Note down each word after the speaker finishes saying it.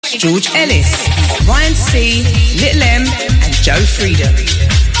George Ellis, Ryan C, Little M and Joe Freedom.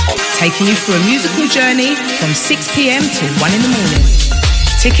 Taking you through a musical journey from 6 p.m. till 1 in the morning.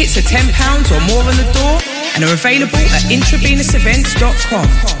 Tickets are £10 or more on the door and are available at intravenousevents.com.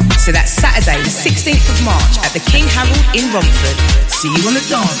 So that's Saturday, the 16th of March at the King Harold in Romford. See you on the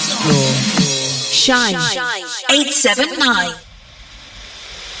dance floor. Shine 879.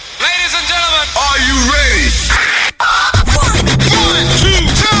 Ladies and gentlemen, are you ready? 1, 2,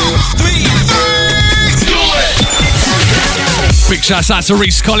 3, do it! Big shout out to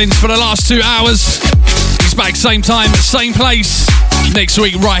Reese Collins for the last 2 hours. He's back same time, same place. Next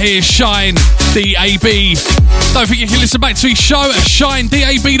week, right here, Shine DAB. Don't forget you can listen back to his show at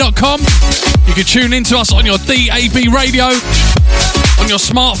shinedab.com. You can tune in to us on your DAB radio, on your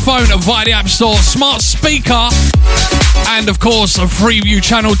smartphone via the App Store, smart speaker, and of course, a Freeview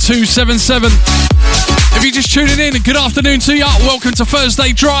channel 277. If you're just tuning in, good afternoon to you. Welcome to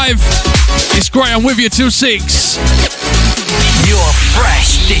Thursday Drive. It's Graham with you till 6. Your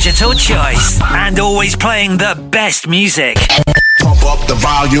fresh digital choice and always playing the best music. Pump up the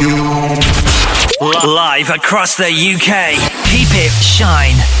volume. Live across the UK. Keep it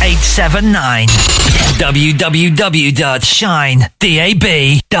Shine 879.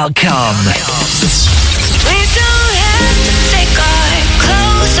 www.shinedab.com. We don't have to take our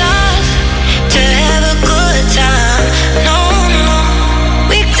clothes off to have a good time. No, no.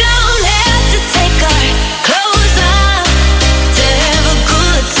 We don't have to take our clothes off to have a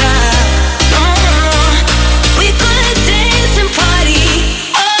good time. No, no. We could dance and party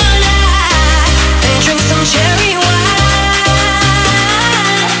all night and drink some cherry wine.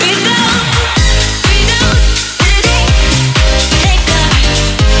 We don't take our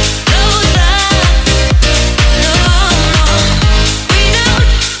clothes off. No, no. We don't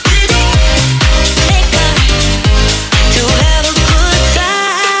take our to have a good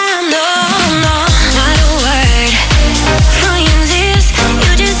time. No, no. Not a word from your lips.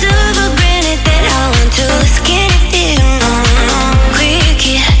 You deserve a granted that I want to skin it deep. No, no.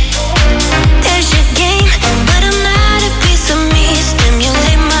 Cricket, there's your game, but I'm not a piece of me.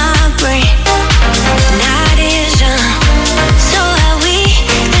 Stimulate my brain. Not as young, so are we.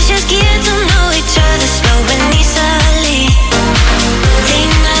 Let's just get to know each other slow and easily.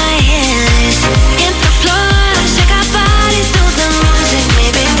 Take my hand, let's hit the floor. Shake our bodies to the music.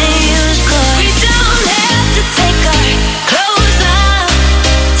 Maybe they use chords. We don't have to take our clothes off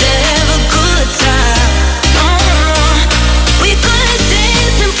to have a good time. No, no. We could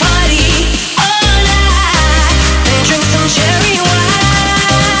dance and party all night and drink some cherry wine.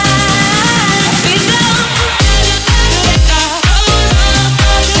 We don't take our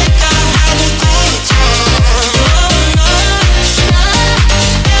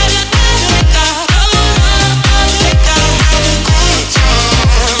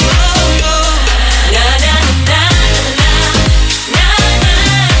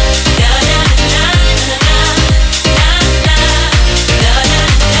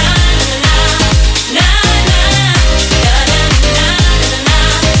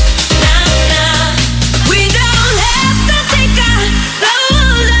We don't have to take our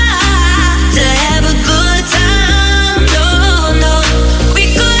clothes off to have a good time. No, no. We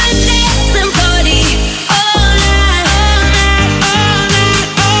could dance and party all night. We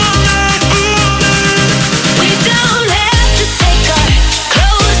don't have to take our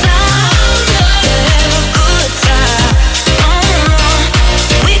clothes off to have a good time. No, no.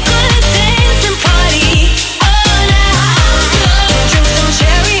 We could dance and party all night and drink some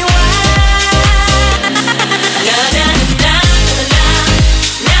cherry wine.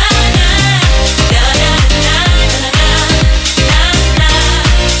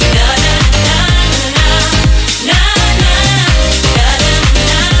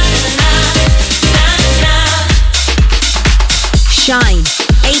 Shine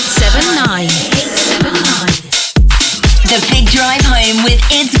 879. The big drive home with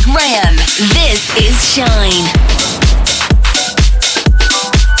It's Graham. This is Shine.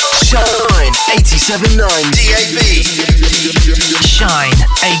 Shine 87.9 DAB. Shine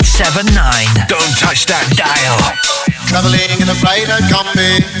 879. Don't touch that dial. Traveling in a freighter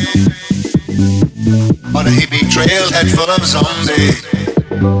combi on a hippie trailhead full of zombies.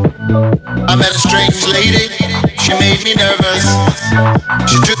 I met a strange lady, she made me nervous.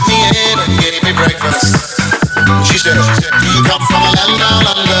 She took me in and gave me breakfast. She said, do you come from a land down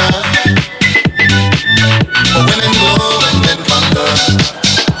under, where women glow and men plunder?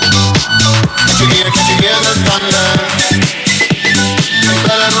 Can't you hear the thunder? You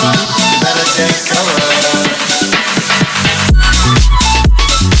better run, you better take cover.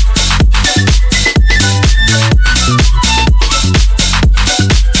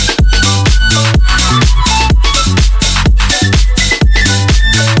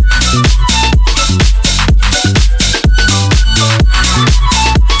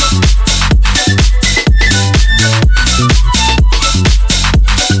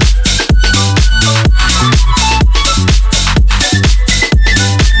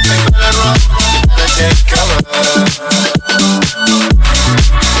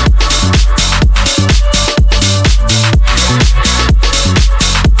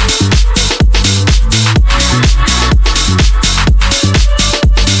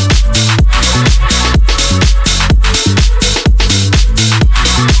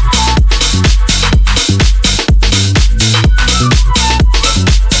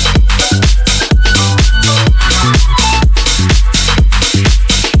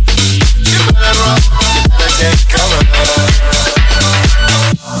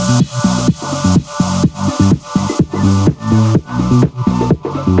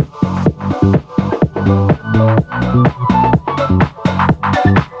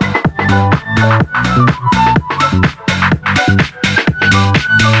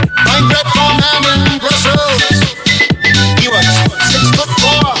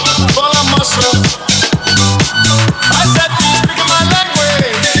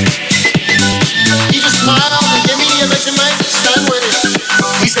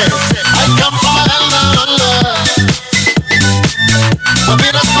 There'll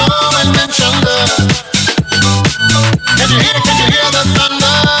be no storm and then thunder. Can you hear the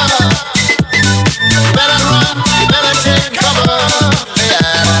thunder? You better run, you better take cover.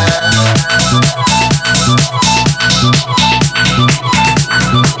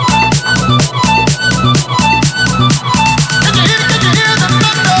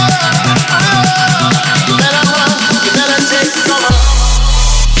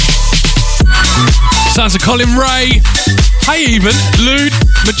 Sounds of Colin Ray. Hey, even Lude,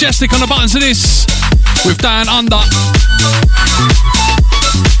 Majestic on the buttons of this with Dan Under.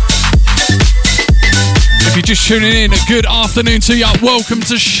 If you're just tuning in, a good afternoon to you. Welcome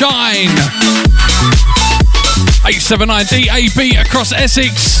to Shine 879 DAB across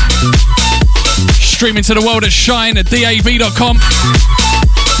Essex. Streaming to the world at shine@dab.com.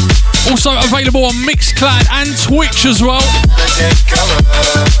 Also available on Mixcloud and Twitch as well.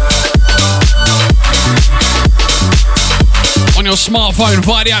 On your smartphone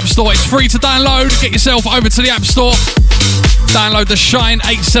via the App Store. It's free to download. Get yourself over to the App Store. Download the Shine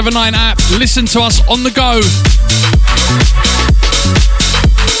 879 app. Listen to us on the go.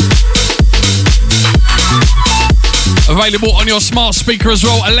 Available on your smart speaker as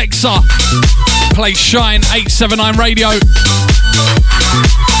well. Alexa, play Shine 879 radio.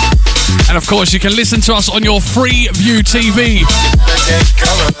 And of course, you can listen to us on your Freeview TV.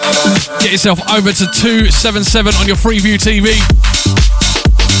 Get yourself over to 277 on your Freeview TV.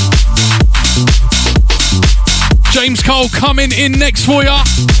 James Cole coming in next for ya.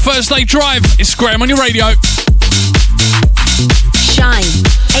 Thursday Drive. It's Graham on your radio. Shine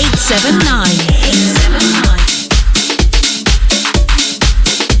 879.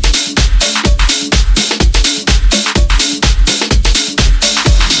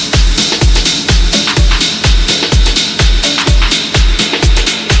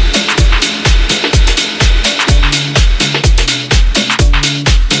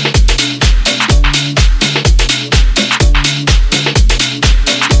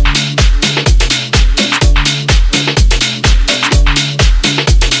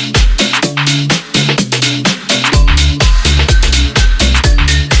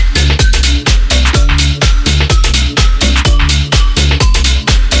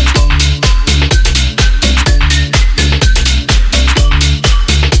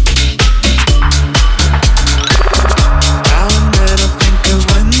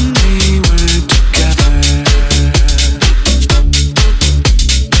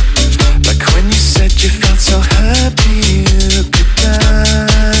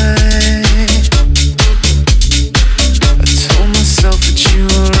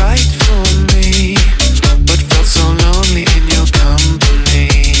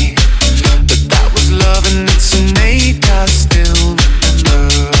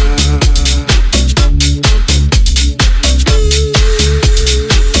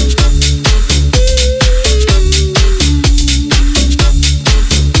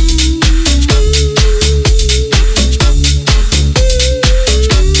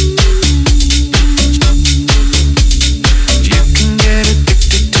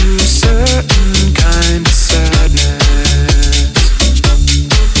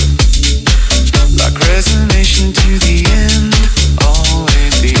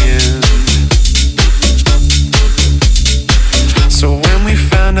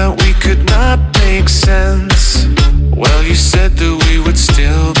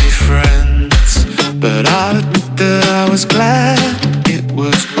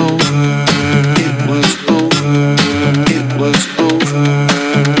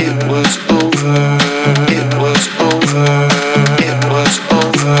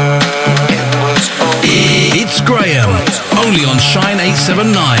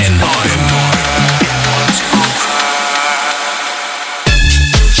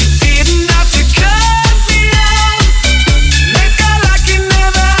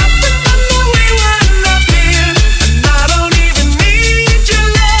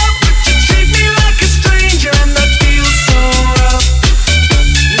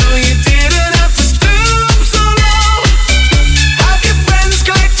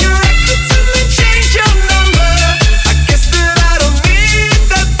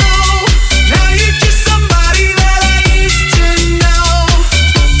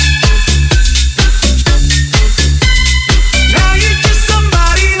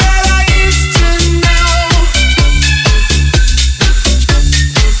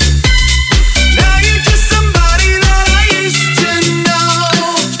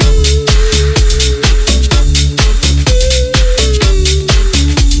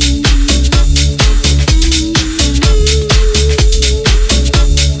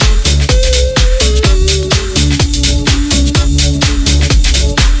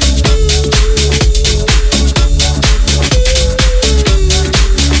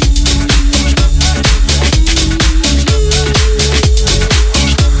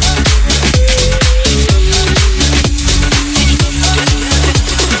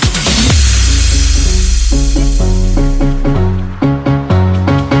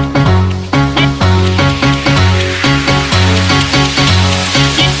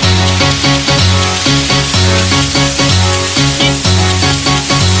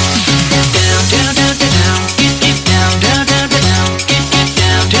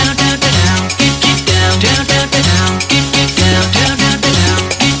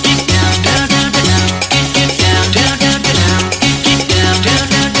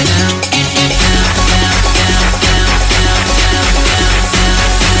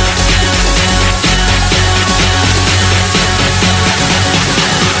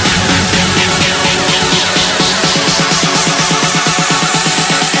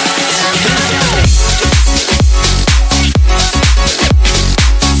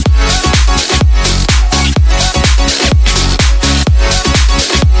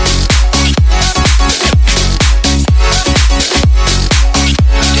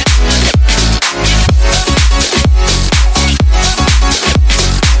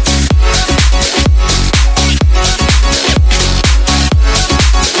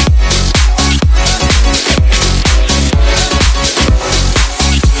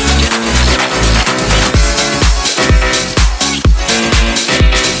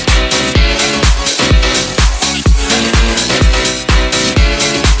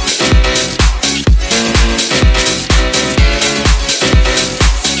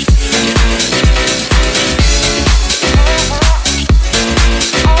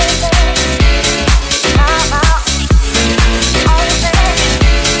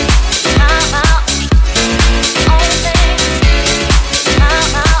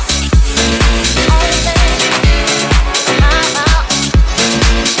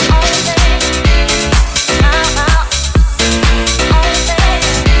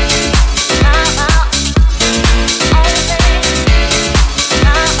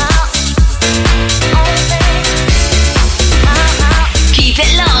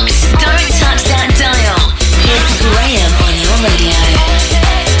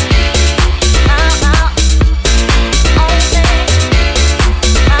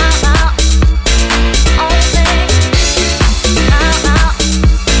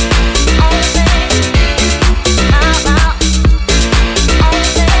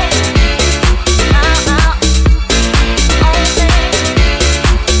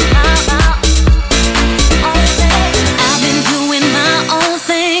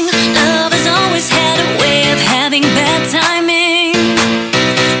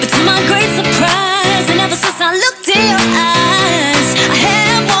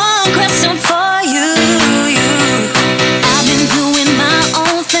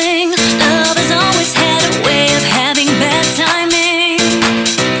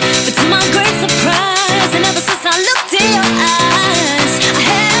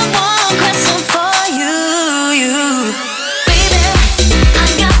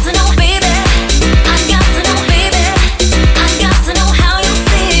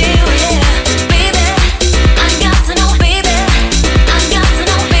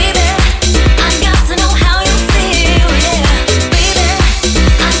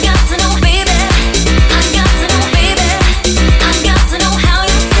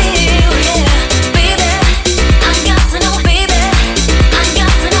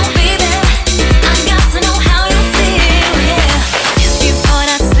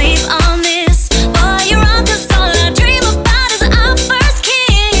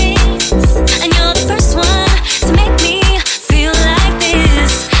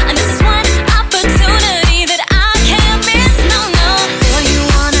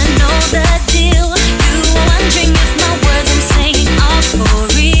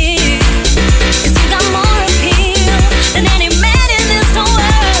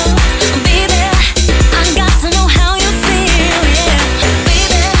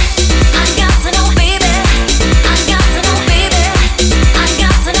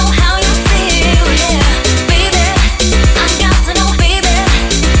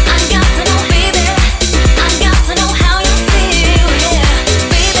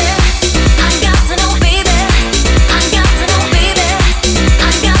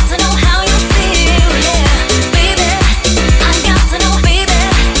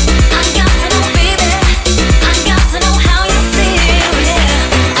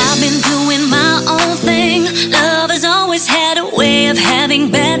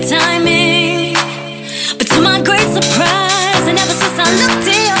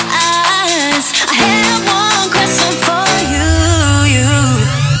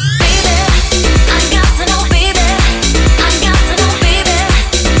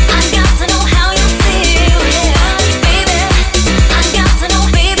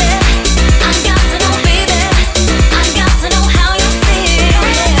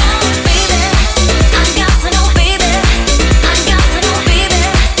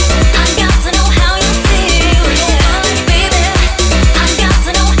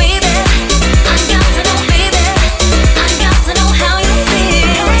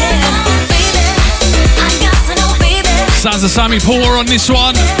 to Sammy Porter on this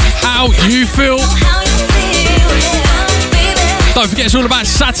one. How You Feel. Don't forget, it's all about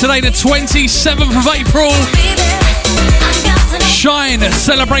Saturday the 27th of April. Shine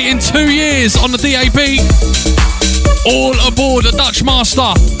celebrating 2 years on the DAB. All aboard the Dutch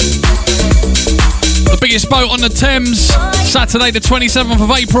Master. The biggest boat on the Thames. Saturday the 27th of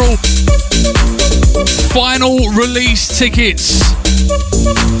April. Final release tickets.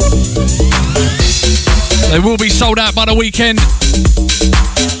 They will be sold out by the weekend.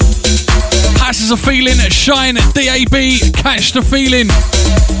 Passes a Feeling, Shine DAB, Catch the Feeling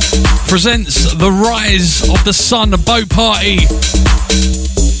presents The Rise of the Sun Boat Party.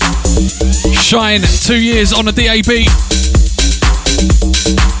 Shine 2 years on the DAB.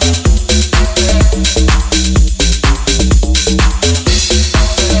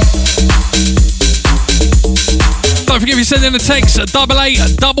 Don't forget, if you send in a text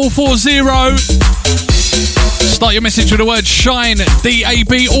 88440. Start your message with the word Shine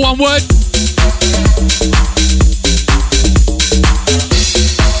DAB, all one word.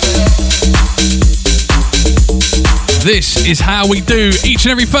 This is how we do each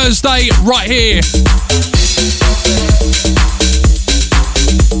and every Thursday right here.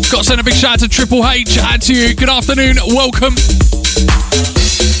 Got to send a big shout out to Triple H. Out to you. Good afternoon. Welcome.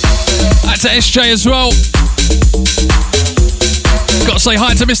 Out to SJ as well. Got to say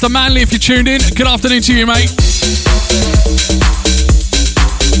hi to Mr. Manley if you're tuned in. Good afternoon to you, mate.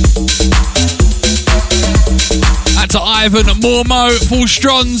 Out to Ivan, Mormo, Full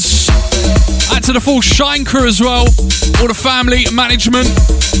Strons. Out to the full Shine crew as well. All the family, management,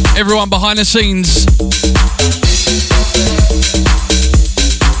 everyone behind the scenes.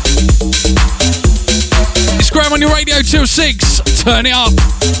 It's Graham on your radio till 6. Turn it up.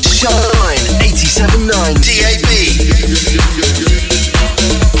 Shine 87.9 DAB.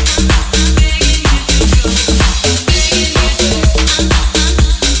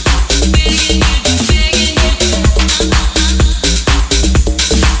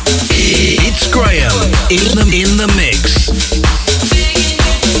 It's Graham in the mix.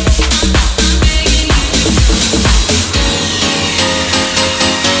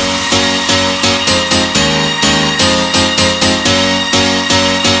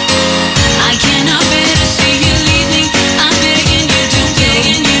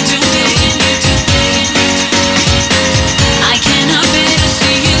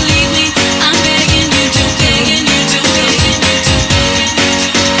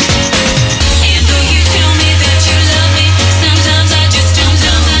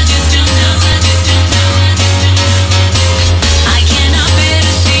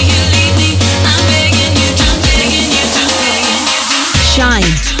 Shine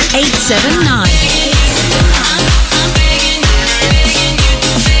 879.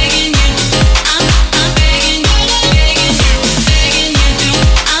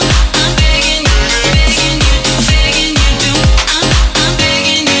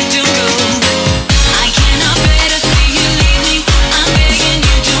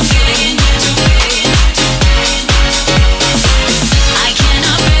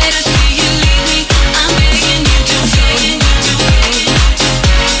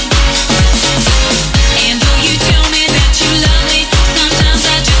 And though you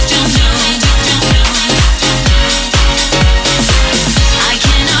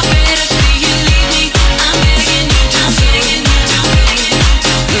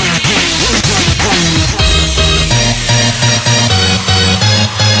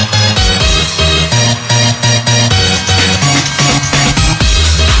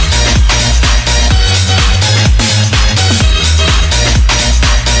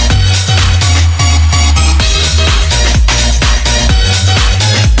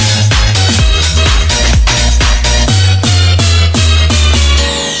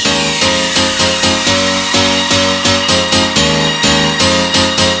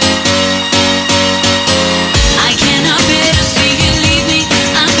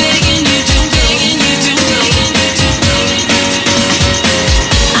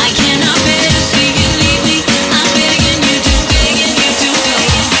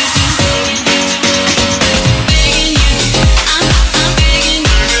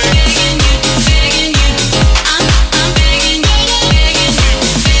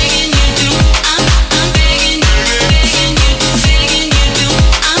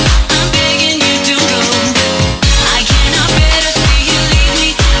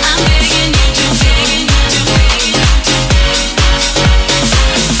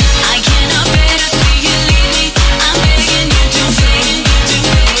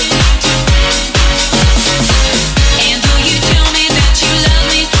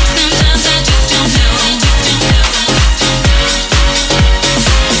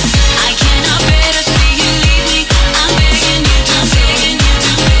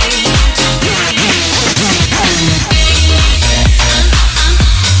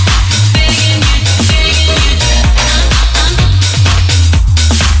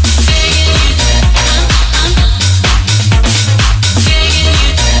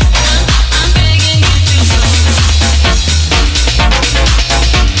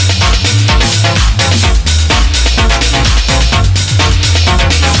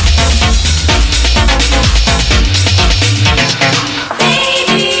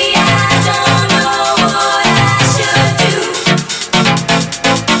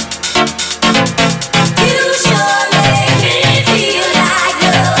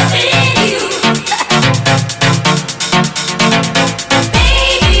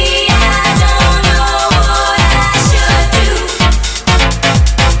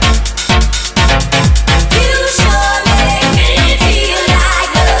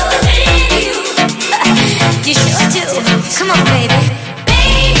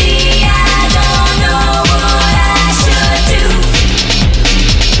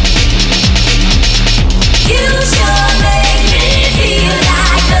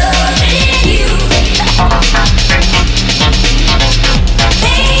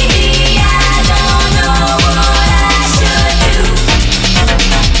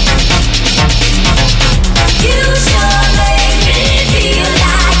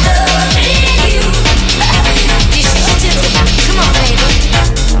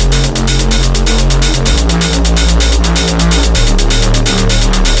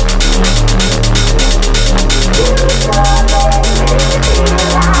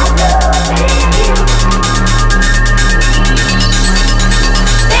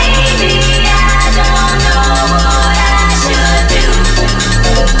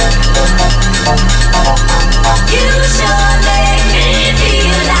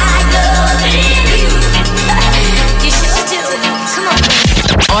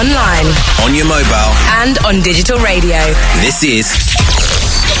online, On your mobile. and on digital radio. This is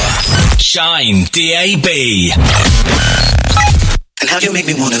Shine DAB. And how you make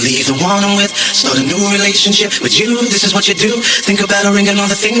me wanna leave the one I'm with, start a new relationship with you. This is what you do. Think about a ring and all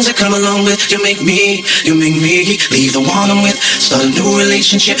the things that come along with. You make me leave the one I'm with, start a new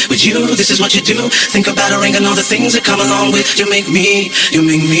relationship with you. This is what you do. Think about a ring and all the things that come along with. You make me You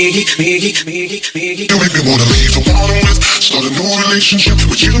make me wanna leave the one I'm with, start a new relationship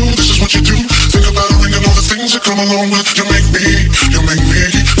with you. This is what you do. Think about a ring and all the things that come along with. You make me leave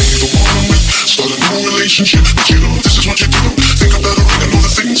the one I'm with, start a new relationship with you. This is what you do. Think about a ring and all the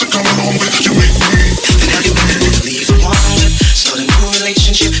things that come along with. You make me. And how you make me leave the one I'm with, start a new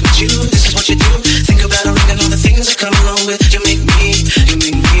relationship with you. This is what you do. Think about a ring and all the things that come along with. You make me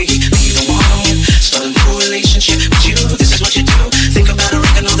leave the one I'm with, start a new relationship with you. This is what you do. Think about a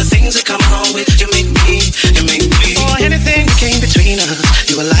ring and all the things that come along with. You make me. Before anything came between us,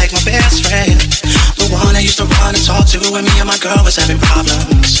 you were like my best friend, the one I used to run and talk to when me and my girl was having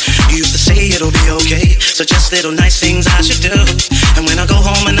problems. You used to say it'll be okay, so just little nice things I should do. And when I go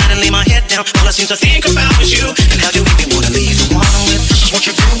home at night and lay my head down, all I seem to think about is you. And how you make me wanna leave the one I'm with. This is what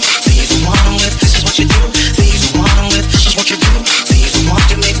you do. Leave the one I'm with. This is what you do. Leave the one I'm with. This is what you do. Leave the one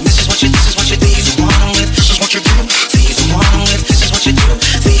you make. This is what you leave the one I'm with. This is what you do. Leave the one I'm with. This is what you do.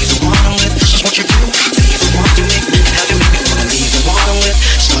 Leave the one I'm with. This is what you do. Leave the one you make. And how you make me wanna leave the one I'm with,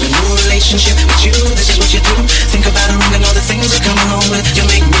 start a new relationship with you. This is what you do. Think about a ring and all the things that come along with. You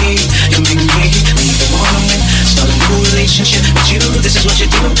make me leave the one I'm with, start a new relationship with you. This is what you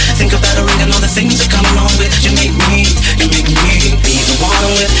do. Think about a ring and all the things that come along with. You make me leave the one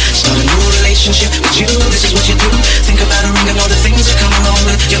I'm with, start a new relationship with you. This is what you do. Think about a ring and all the things that come along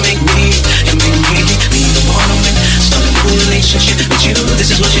with. You make me leave the one I'm with, start a new relationship with you.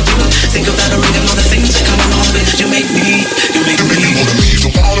 This is what you do. Think about a ring and all the things that come along with. You make me wanna leave the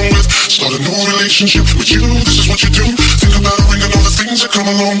one I'm with, start a new relationship with you. This is what you do. Think about a ring and all the things that come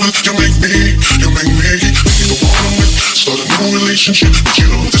along with. You make me leave the one I'm with, start a new relationship with you.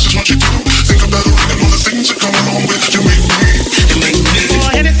 This is what you do. Think about a ring and all the things that come along with. You make me.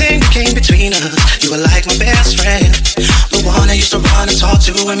 Before anything came between us, you were like my best friend, the one I used to run and talk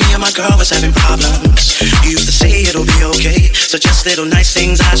to when me and my girl was having problems. You used to say it'll be okay, so just little nice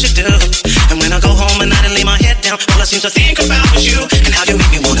things I should do. And when I go home at night and lay my head down, all I seem to think about is you. And how you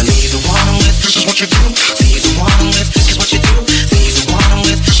make me wanna leave the one I'm with. This is what you do. Leave the one I'm with. This is what you do. Leave the one I'm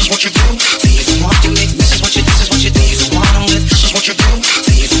with. This is what you do. Leave the one you make. This is what you leave the one I'm with. This is what you do.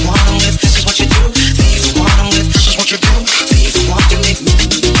 Leave the one I'm with. This is what you do. Leave the one I'm with. This is what you do. Leave the one you make.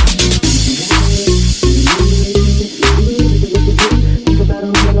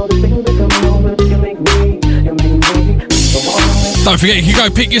 Don't forget, you can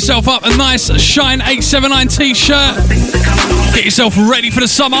go pick yourself up a nice Shine 879 t-shirt. Get yourself ready for the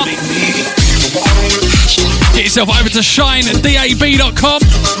summer. Get yourself over to shinedab.com.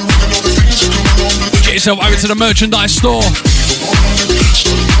 Get yourself over to the merchandise store.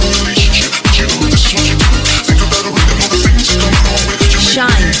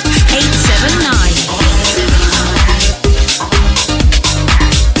 Shine 879.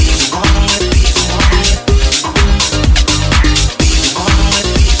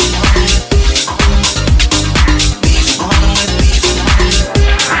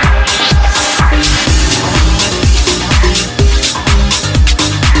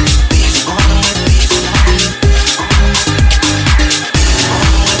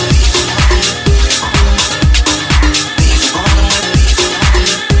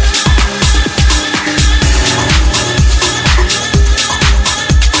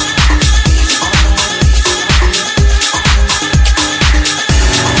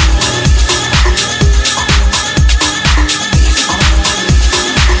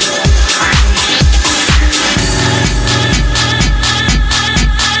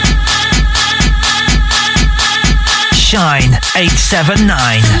 Shine 879.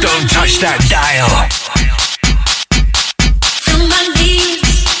 Don't touch that dial.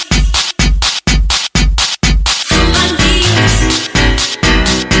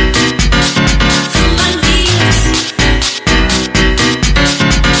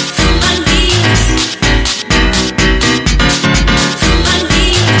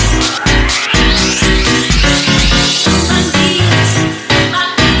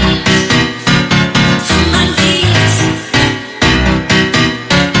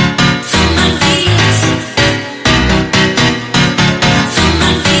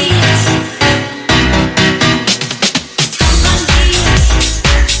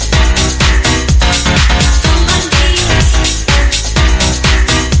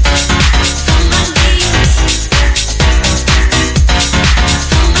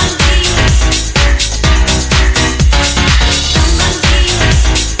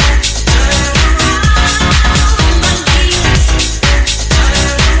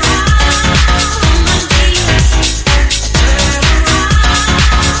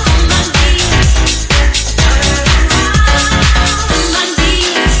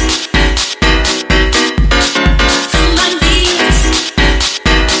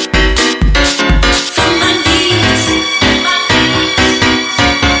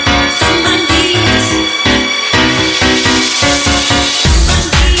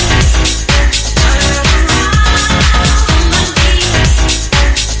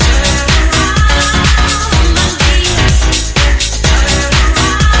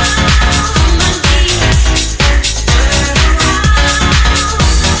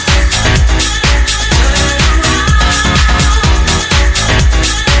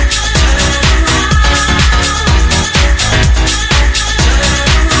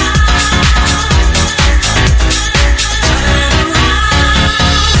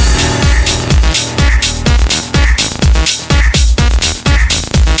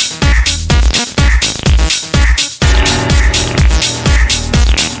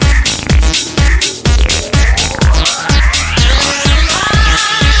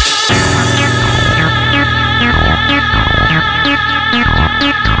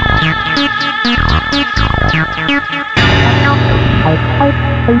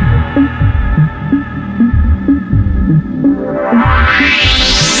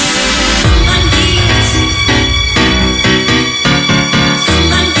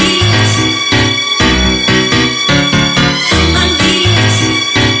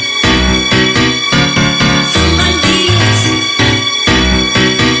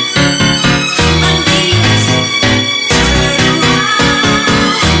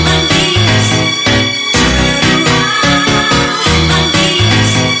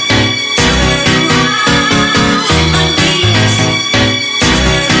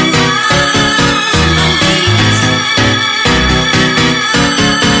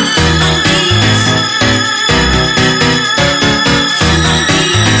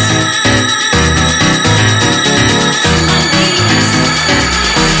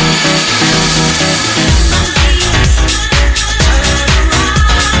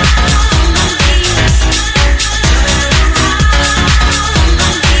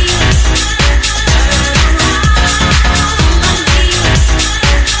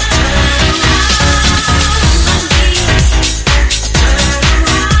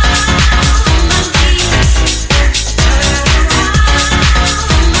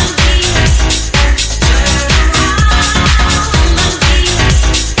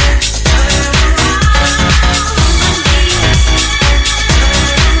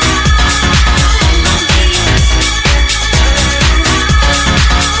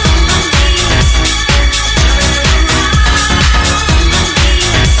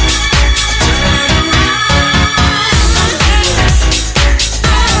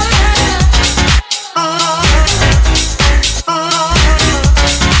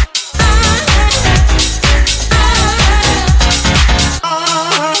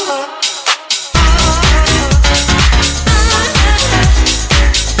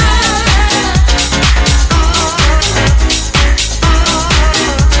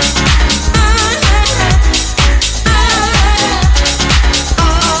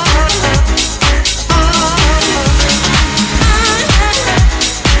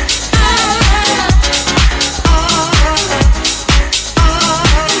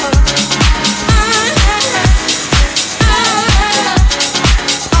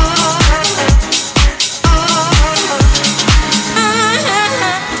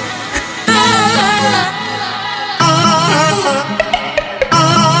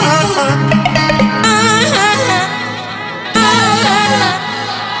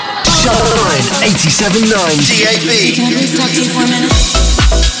 87.9 DAB. Can I please talk to you for a minute?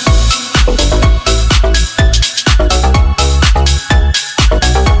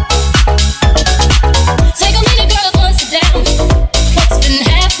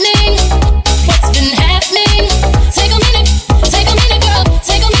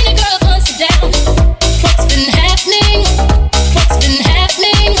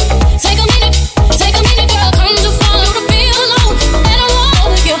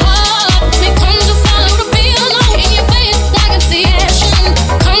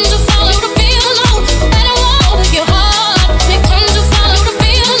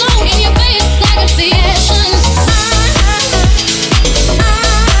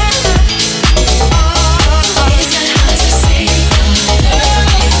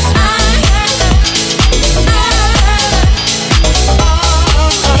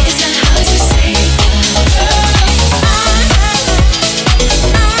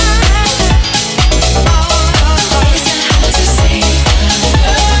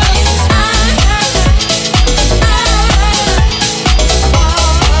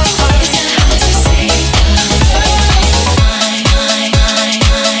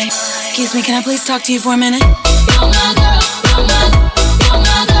 Can I please talk to you for a minute? You're my girl, you're my girl, you're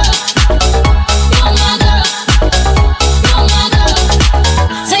my girl, you're my girl.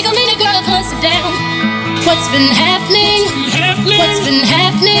 Take a minute, girl, come sit down. What's been happening? What's been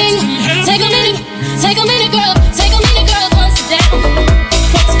happening? Take a minute, girl, take a minute, girl, come sit down.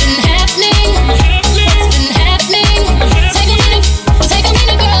 What's been happening? What's been happening? Take a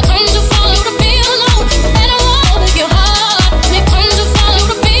minute, girl, come to follow the pillow. Let her hold your heart. Come to follow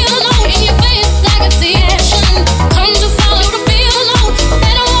the pillow in your face. I can see action. Come to follow the pillow.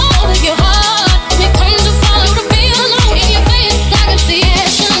 Let her hold your heart. Come to follow the pillow in your face. I can see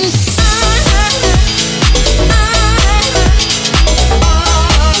action.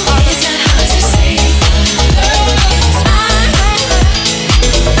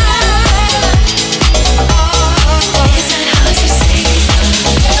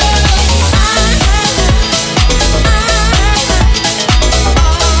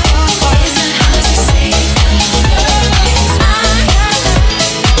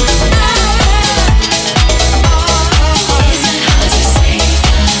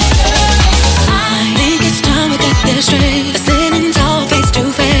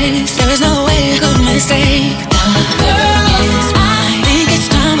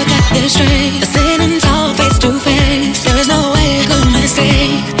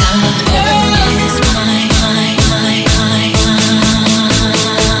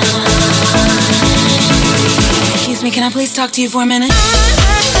 I please talk to you for a minute?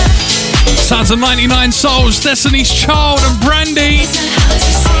 Sounds of 99 Souls, Destiny's Child and Brandy.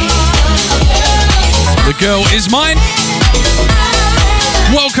 The Girl Is Mine.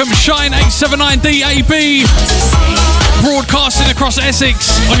 Welcome Shine 879 DAB. Broadcasting across Essex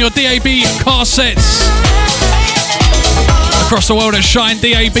on your DAB car sets. Across the world at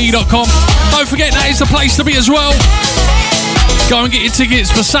shinedab.com. Don't forget that is the place to be as well. Go and get your tickets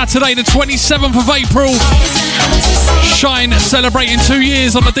for Saturday the 27th of April. Shine celebrating 2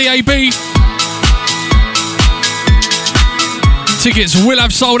 years on the DAB. Tickets will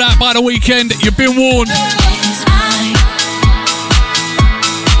have sold out by the weekend. You've been warned.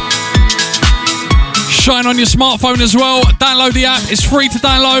 Shine on your smartphone as well. Download the app. It's free to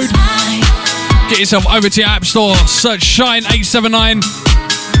download. Get yourself over to your app store. Search Shine 879.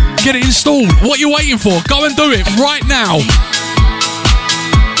 Get it installed. What are you waiting for? Go and do it right now.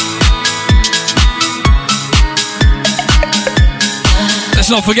 Let's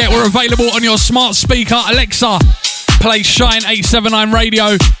not forget we're available on your smart speaker. Alexa, play Shine 879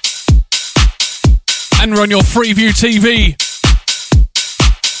 radio. And we're on your Freeview TV.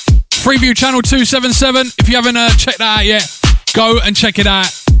 Freeview channel 277. If you haven't checked that out yet, go and check it out.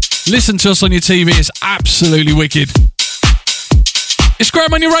 Listen to us on your TV. It's absolutely wicked. It's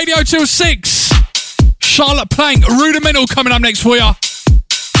Graham on your radio till 6. Charlotte Plank, Rudimental coming up next for you.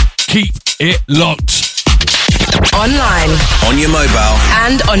 Keep it locked. Online, On your mobile.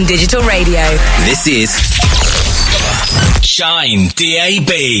 and on digital radio. This is Shine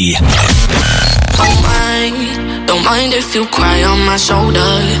DAB. Don't mind if you cry on my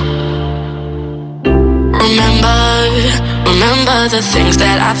shoulder. Remember the things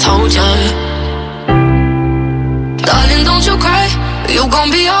that I told you. Darling, don't you cry. You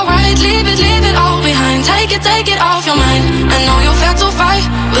gon' be alright. Leave it all behind. Take it off your mind. I know you felt to fight,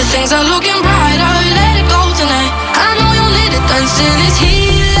 but things are looking brighter. Let it go tonight. I know you need it. Dancing is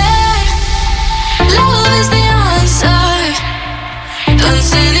healing. Love is the answer.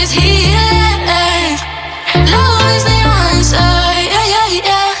 Dancing is healing. Love is the answer.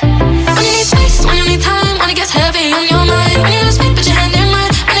 Yeah. When you need space, when you need time, when it gets heavy on your mind, when you lose sleep, put your hand in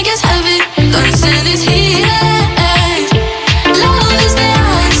mine, when it gets heavy. Dancing is healing. Love is the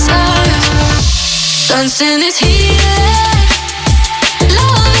answer. Dancing is healing.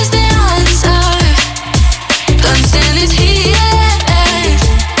 Love is the answer. Dancing is healing.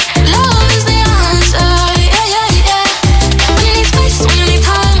 Love is the answer. Yeah. When you need space, when you need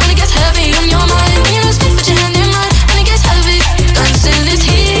time, when it gets heavy on your mind, when you lose sleep, put your hand in mine, when it gets heavy. Dancing is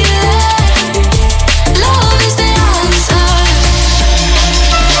healing. Love is the answer.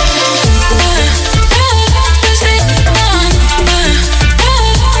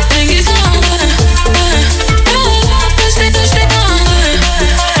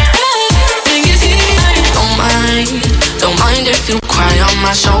 Don't mind if you cry on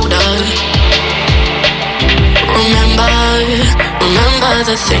my shoulder. Remember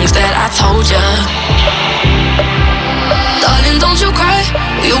the things that I told you. Darling, don't you cry.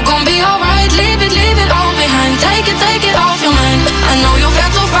 You gon' be alright. Leave it all behind. Take it off your mind. I know you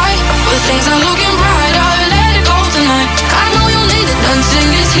felt to fight, but things are looking brighter. Let it go tonight. I know you need it.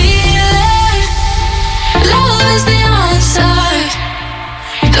 Dancing is healing. Love is the answer.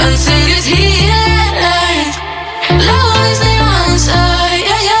 Dancing is healing. Love is the answer.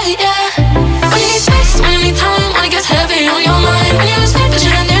 Yeah. When you need space, when you need time, when it gets heavy on your mind, when you lose sleep, put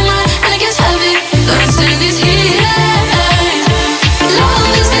your hand in mine, when it gets heavy. Dancing is healing.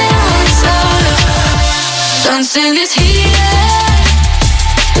 Love is the answer. Dancing is healing.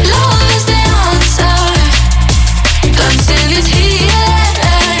 Love is the answer. Dancing is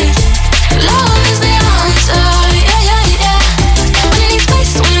healing. Love is the answer. Yeah. When you need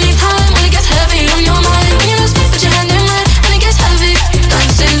space, when you need time, when it gets heavy on your mind, when you lose sleep, put your hand in mine, when it gets heavy.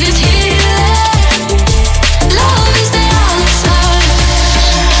 Dancing is healing. Love is the answer.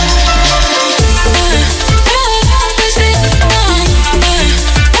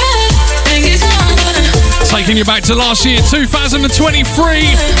 Taking you back to last year,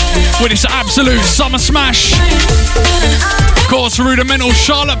 2023, with this absolute summer smash. Of course, Rudimental,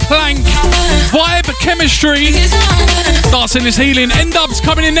 Charlotte Plank, Vibe, Chemistry, Dancing is Healing. N-Dubs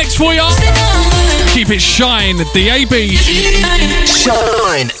coming in next for you. Keep it Shine, DAB.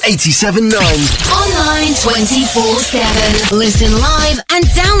 Shine 87.9. Online 24/7. Listen live and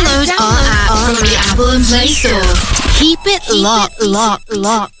download our app from the Apple and Play Store. Keep it locked.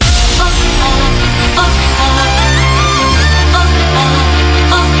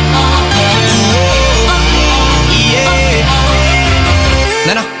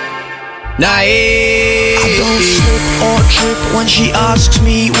 I don't slip or trip when she asks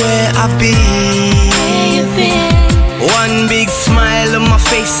me where I've been. one big smile on my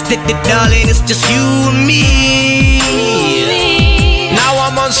face. Darling, it's just you and me. Now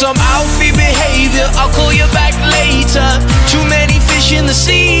I'm on some outfit behavior. I'll call you back later. Too many fish in the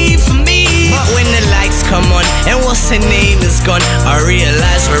sea for me. But when the lights come on and what's her name is gone, I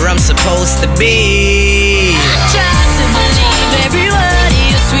realize where I'm supposed to be. Try to believe every word of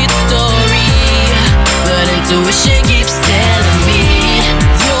your sweet story, but intuition keeps telling me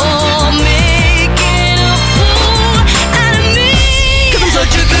you're making a fool out of me. 'Cause I'm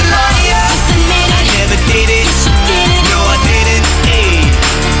such a good liar. Just admit it. I never did it. Yes, you did it. No, I didn't. Hey,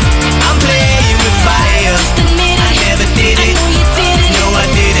 I'm playing with fire. Just admit it. I never did it. I know you did it. No, I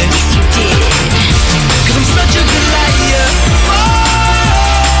didn't. Yes, you did. 'Cause I'm such a good liar. Oh,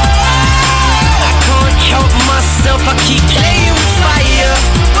 I can't help myself. I keep playing with fire.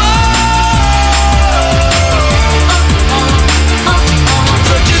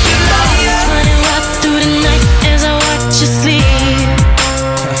 Such a good liar. Running up through the night as I watch you sleep.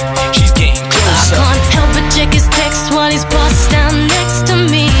 She's getting I closer. can't help but check his text while he's passed down next to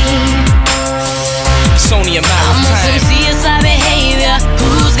me. It's only a matter I'm of on some time. CSI behavior.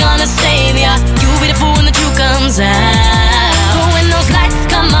 Who's gonna save ya? You be the fool when the truth comes out. But when those lights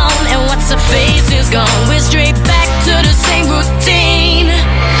come on and what's her face is gone, we're straight back to the same routine.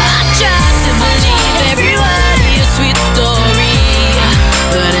 I tried to believe every word of your sweet story,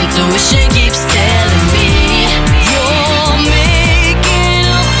 but intuition keeps telling me you're making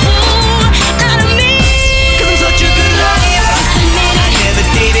a fool out of me. 'Cause I'm such a good liar. Just admit I it. never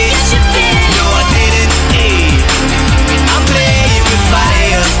did it. Yes, you did it. No, I didn't. Hey, I'm playing with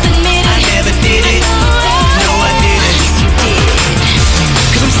fire. Just admit I it. never did it. No, I didn't. Yes, you did.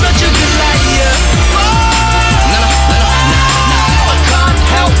 'Cause I'm such a good liar. Oh, I can't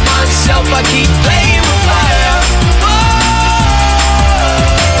help myself. I keep playing with fire.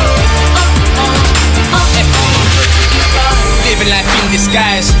 Living life in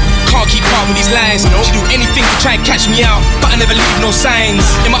disguise. Can't keep up with these lines. She do anything to try and catch me out, but I never leave no signs.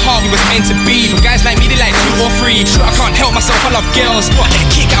 In my heart we was meant to be, but guys like me they like 2 or 3. I can't help myself, I love girls, but I get a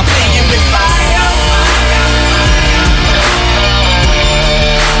kick out playing with fire.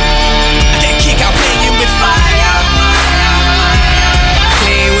 I get a kick out playing with fire.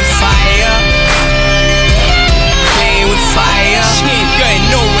 Play with fire. Play with fire. She ain't going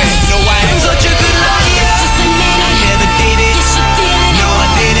nowhere, no way. I'm such a good liar. Just admit I it. never did it. Yes, you did it. No, I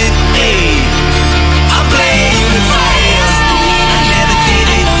didn't. Hey, I'm playing with fire. I never did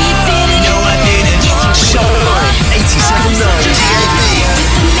it. No, you did it. No, I didn't. Shine 87.9 DAB.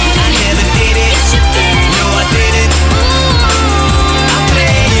 Just admit I it. never did it. Yes, you did it. No, I didn't. I'm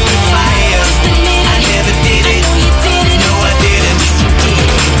playing with fire. Just admit I it. never did it. No, you did it. No, I didn't. Yes, you did.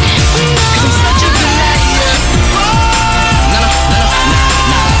 'Cause I'm such a good liar.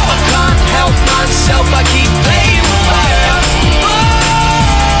 I can't help myself. I keep playing with fire.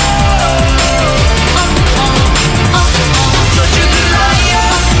 Such a good liar.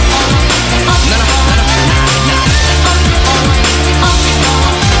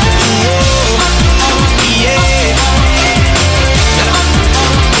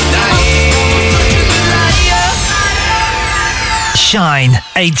 Shine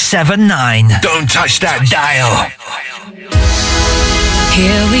 879. Don't touch that dial.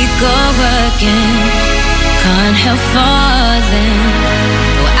 Here we go again. Can't help falling.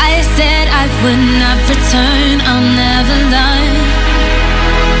 Though I said I would not return, I'll never learn.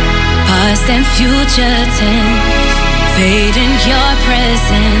 Past and future tense, fade in your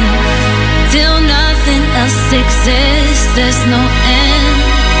presence. Till nothing else exists, there's no end.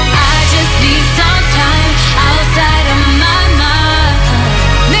 I just need some time outside of my mind.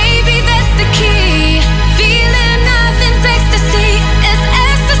 Maybe that's the key. Feeling nothing's ecstasy is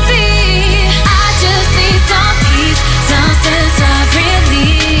ecstasy. I just need some peace, some sense of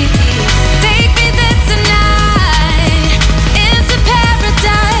relief. Take me there tonight, into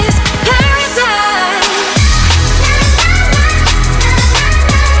paradise, paradise.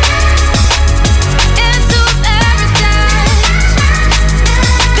 Into paradise.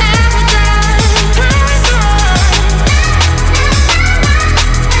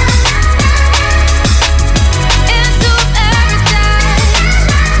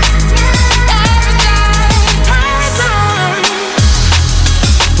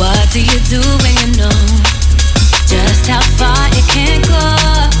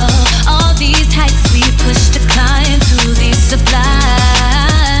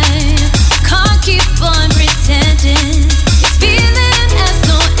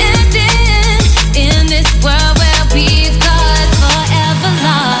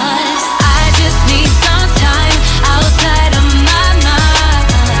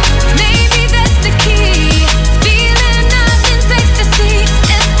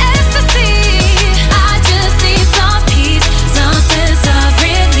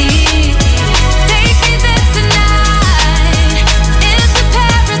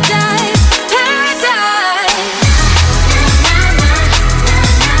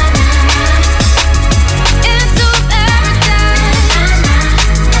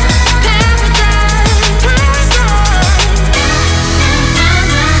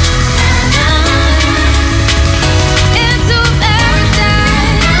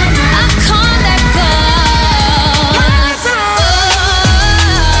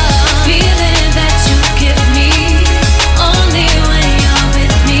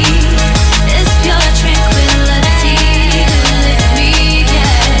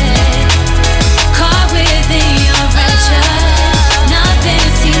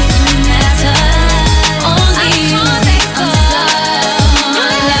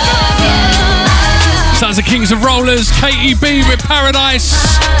 Kings of Rollers, KEB with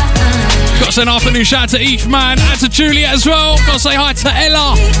Paradise. Got to say an afternoon shout out to Eve, man, and to Juliet as well. Got to say hi to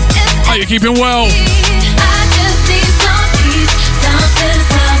Ella. Hope you're keeping well.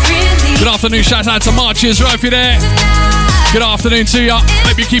 Good afternoon shout out to Marchie as well if you're there. Good afternoon to you.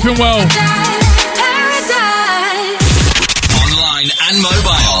 Hope you're keeping well. Online and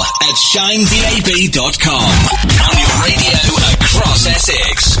mobile at shinedab.com. On your radio across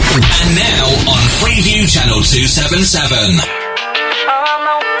Essex. And now on Freeview Channel 277.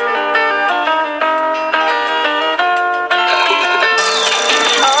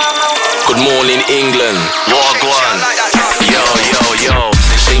 Good morning, England. Wagwan. Yo, yo, yo.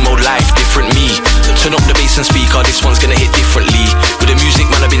 Same old life, different me. Turn up the bass and speaker, this one's gonna hit differently. With the music,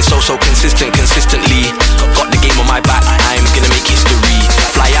 man, I've been so consistent, consistently. Got the game on my back, I'm gonna make history.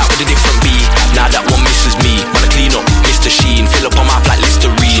 Fly out with a different beat, now that one misses me. Man, I clean up, Mr. Sheen, fill up on my flat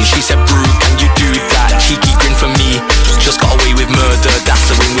Listerine. She said, Brew, can you do that? Cheeky grin for me. Just got away with murder, that's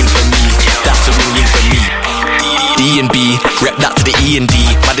a win-win for me. That's a win-win for me. D&B, rep that to the E&D.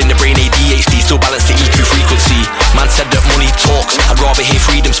 Mad in the brain, ADHD, still balance the EQ frequency. Man said that money talks, I'd rather hear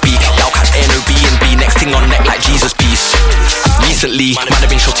freedom speak. Y'all catch NOB&B, next thing on neck like Jesus peace. Recently, man, I've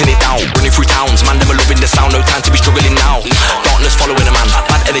been shutting it down. Running through towns, man, them are loving the sound. No time to be struggling now. Darkness following a man,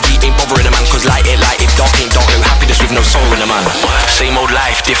 bad energy ain't bothering a man. Cause light it, if dark ain't dark. No happiness with no sorrow in a man. Same old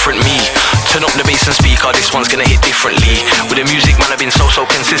life, different me. Turn up the bass and speaker, this one's gonna hit differently. With the music, man, I've been so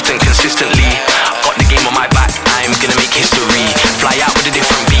consistent, consistently. Got the game on my back, I'm gonna make history. Fly out with a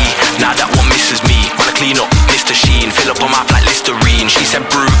different beat, now that one misses me. Wanna clean up, Mr. Sheen, fill up on my flat Listerine. She said,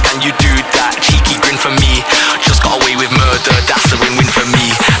 Brew, can you do that? Cheeky grin for me. Just got away with murder, that's a win-win for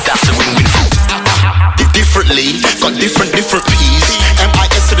me. That's a win-win for me. Differently, got different P's.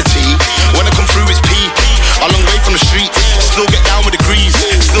 M-I-S to the T. When I come through, it's P. A long way from the street. Still get down with the grease.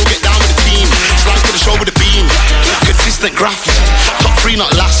 Still get down with the team. Slide to the show with the beam. Consistent graph. Top 3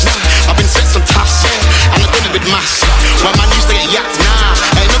 not last. I've been set some tasks. And I've done it with mass. My man used to get yapped.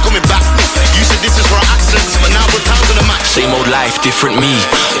 Nah, ain't no coming back. You said this is for our accents, but now we're times on the match. Same old life, different me.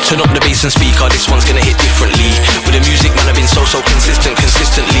 Turn up the bass and speaker, this one's gonna hit differently. With the music, man, I've been so consistent,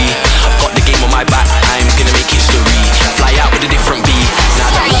 consistently. I've got the game on my back, I'm gonna make history. Fly out with a different beat. Now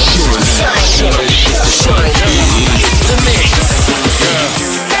that one's different. The mix.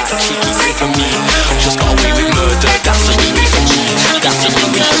 Cheeky great for me. Just got away with murder, that's a win-win for me. That's a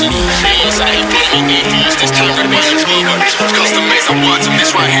win-win for me. This time for the bass and speaker. This one's custom made some words, and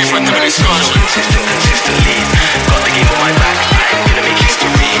this right here for a different excursion. Consistently. Got the game on my back, I'm gonna make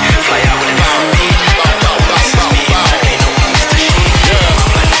history. Fly out with a different beat.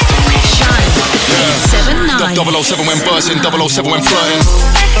 Shine 007 when bursting, 007 when flirting.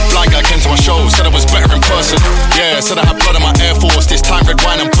 Blind guy came to my show, said I was better in person. Yeah, said I had blood on my Air Force, this time red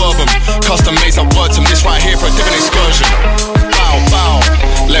wine and bourbon. Custom made some words, and this right here for a different excursion. Bow, bow,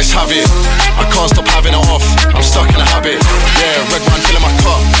 let's have it. I can't stop having it off, I'm stuck in a habit. Yeah, red wine filling my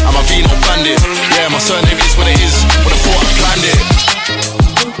cup, I'm a Vino bandit. Yeah, my surname is what it is, but I thought I planned it.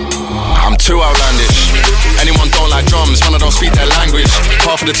 I'm too outlandish. Anyone don't like drums, man, I don't speak their language.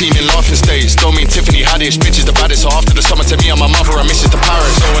 Half of the team in laughing states, don't mean Tiffany Haddish. Bitch is the baddest, so after the summer to me and my mother and missus to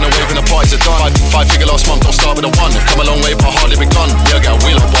Paris. So when I wave and the parties are done, five figure last month, don't start with a one. Come a long way, but hardly begun. Yeah, get a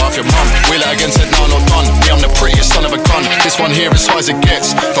wheel up off your mum. Wheel it again, said now not done. Yeah, I'm the prettiest son of a gun. This one here is high as it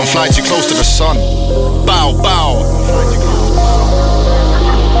gets, don't fly too close to the sun. Bow, bow.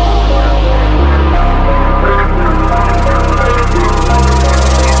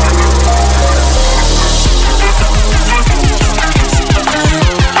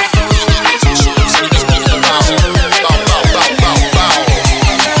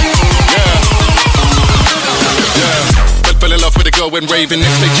 When raving,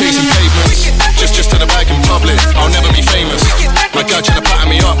 next day chasing pavements. Just to the bag in public, I'll never be famous. My girl trying to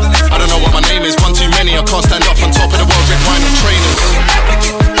pattern me up, I don't know what my name is. One too many, I can't stand up on top of the world. Red wine on trainers.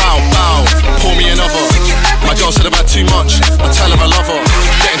 Bow, bow, pour me another. My girl said I've had too much, I tell her I love her.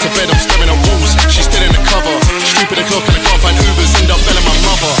 Get into bed, I'm staring at walls, she's still in the cover. Stupid o'clock and I can't find Ubers, end up belling my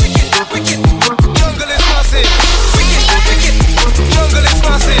mother. Jungle is massive. Jungle is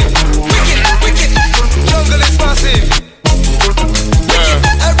massive. Jungle is massive.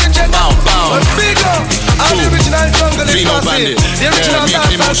 Vino bandit. The original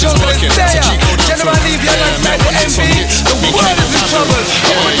dance jungle is there. Gentlemen, leave your life side the MV. The world is in trouble.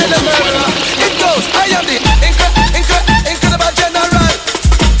 Tell the murderer, it goes. I am the incredible general.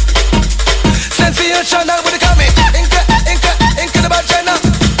 Sensational with the comic. Incredible general.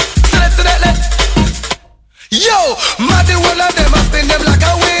 Select to that left. Yo, mad the whole of them, I spin them like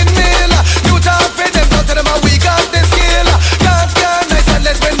a windmill. You talk for them, talk to them, and we got the skill. Dance can nice and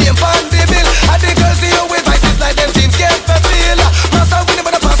let's spend the pan the bill. And the girls see you with my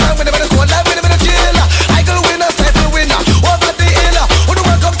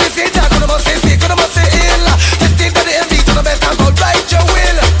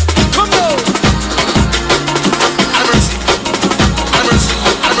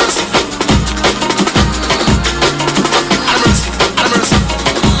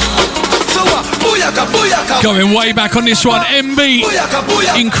Going way back on this one, MB.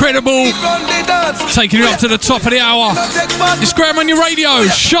 Incredible. Taking you up to the top of the hour. It's Graham on your radio.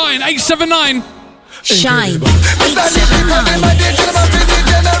 Shine 879. Shine 879.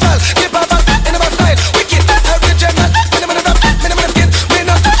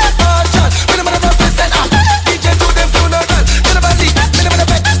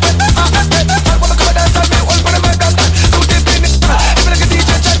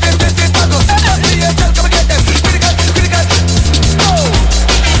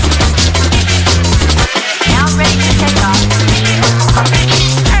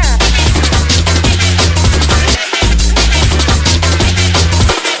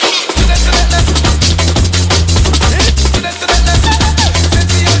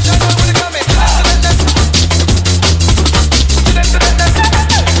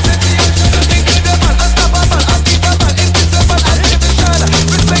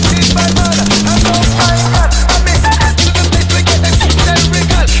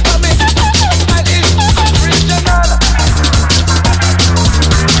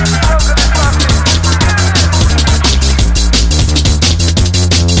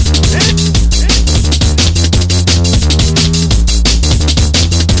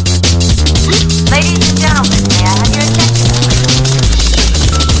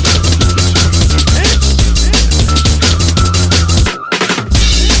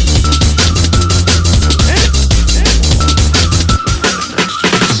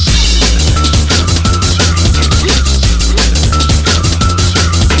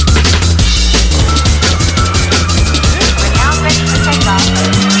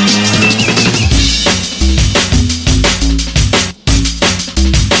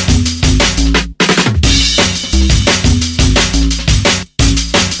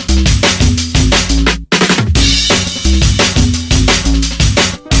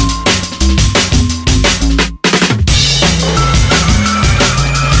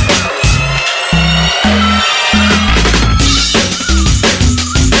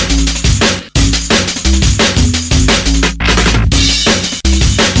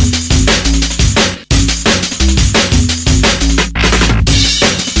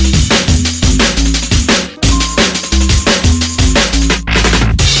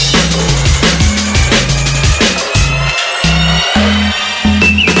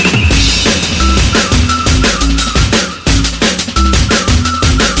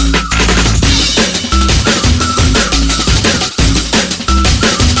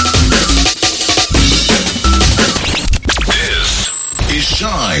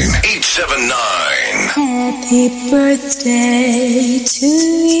 birthday to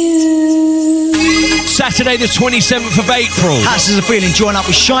you. Saturday the 27th of April. How's the feeling? Join up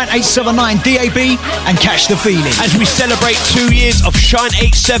with Shine 879 DAB and catch the feeling. As we celebrate 2 years of Shine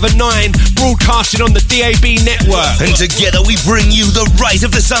 879 broadcasting on the DAB network. And together we bring you the Rise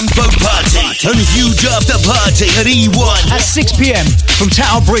of the Sun boat party and huge after party at E1. At 6 p.m. from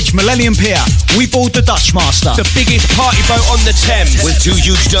Tower Bridge, Millennium Pier, we board the Dutch Master. The biggest party boat on the Thames. With 2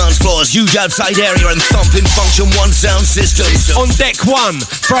 huge dance floors, huge outside area and thumping Function One sound systems. On deck 1,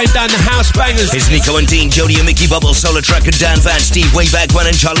 throwing down the house bangers. It's Nico and Dean, Jody and Mickey Bubble, Solar Track and Dan Van, Steve Wayback One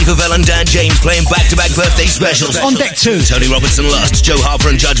and Charlie Favell and Dan James playing back-to-back birthday specials. On deck 2, Tony Robertson Lust, Joe Harper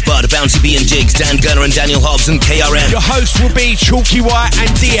and Judge Bud, Bouncy B and Jigs, Dan Gunner and Daniel Hobbs and KRM. Your hosts will be Chalky White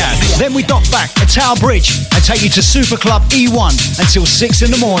and Diaz. Then we dock back at Tower Bridge and take you to Super Club E1 until 6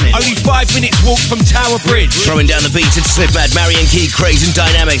 in the morning. Only 5 minutes walk from Tower Bridge. Throwing down the beats, it's Slipmad, Marion Key, Craze and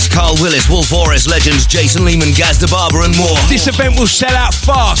Dynamics, Carl Willis, Wolf Forest, Legends, Jason Lehman, Gaz the Barber and more. This event will sell out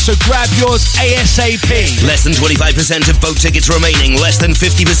fast, so grab yours ASAP. Less than 25% of boat tickets remaining, less than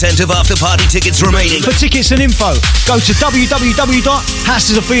 50% of after-party tickets remaining. For tickets and info, go to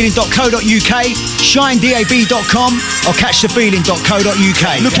www.houseisafeeling.co.uk, shinedab.com or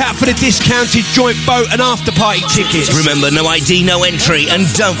catchthefeeling.co.uk. Look out for the discounted joint boat and after-party tickets. Remember, no ID, no entry, and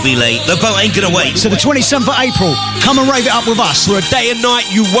don't be late. The boat ain't gonna wait. So the 27th of April, come and rave it up with us. For a day and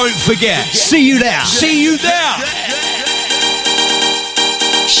night you won't forget. See you there. See you there.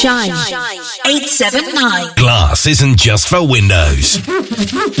 Shine 879. Glass isn't just for windows.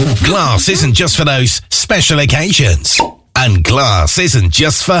 Glass isn't just for those special occasions. And glass isn't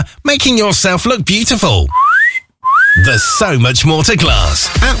just for making yourself look beautiful. There's so much more to glass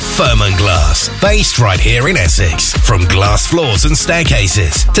at Furman Glass, based right here in Essex. From glass floors and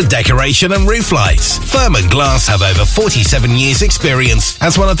staircases to decoration and roof lights, Furman Glass have over 47 years experience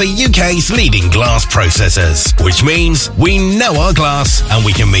as one of the UK's leading glass processors, which means we know our glass and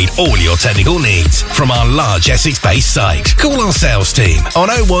we can meet all your technical needs from our large Essex-based site. Call our sales team on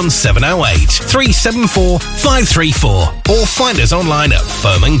 01708 374 534 or find us online at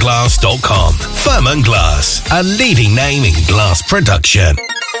furmanglass.com. Furman Glass, a leading name in glass production.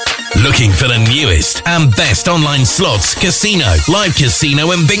 Looking for the newest and best online slots, casino, live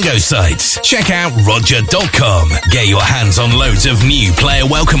casino and bingo sites? Check out Roger.com. Get your hands on loads of new player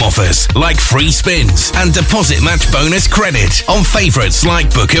welcome offers like free spins and deposit match bonus credit on favourites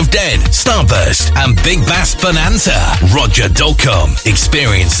like Book of Dead, Starburst and Big Bass Bonanza. Roger.com.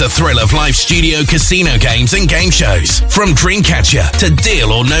 Experience the thrill of live studio casino games and game shows from Dreamcatcher to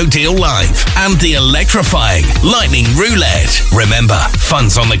Deal or No Deal Live and the electrifying Lightning Roulette. Remember,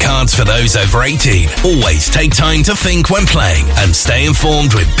 funds on the cards for those over 18. Always take time to think when playing and stay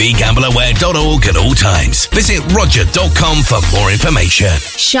informed with begambleaware.org at all times. Visit roger.com for more information.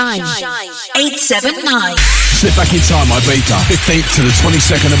 Shine 879. Slip back in time, Ibiza. 15th to the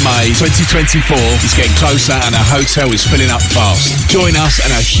 22nd of May 2024 is getting closer and our hotel is filling up fast. Join us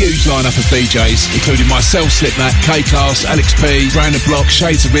and our huge lineup of DJs, including myself, Slipknot, K-Class, Alex P, Brandon Block,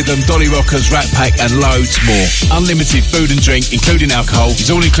 Shades of Rhythm, Dolly Rockers, Rat Pack and loads more. Unlimited food and drink, including alcohol, is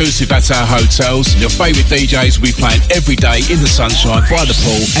all inclusive at our hotels. Your favourite DJs will be playing every day in the sunshine, by the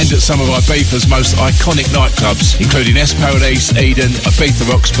pool and at some of Ibiza's most iconic nightclubs, including S Paradise, Eden, Ibiza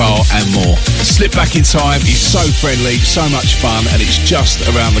Rocks Bar and more. Slip back in time is so friendly, so much fun and it's just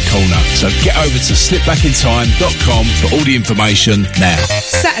around the corner. So get over to slipbackintime.com for all the information now.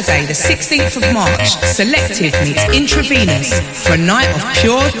 Saturday the 16th of March, Selective meets Intravenous for a night of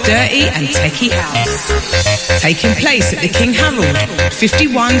pure, dirty and techie house. Taking place at the King Harold,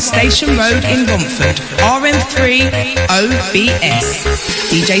 51 Station Road in Romford, RM3 OBS.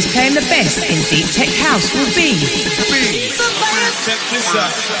 DJs playing the best in deep tech house will be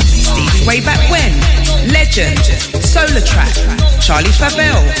Steve Way Back When, Legend, Solar Track, Charlie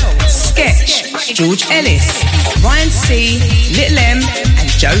Favell, Sketch, George Ellis, Ryan C, Little M and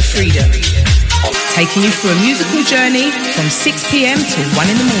Joe Freedom. Taking you through a musical journey from 6 p.m. till 1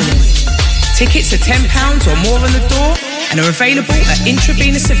 in the morning. Tickets are £10 or more on the door and are available at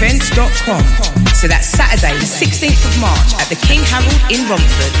intravenousevents.com. So that's Saturday the 16th of March at the King Harold in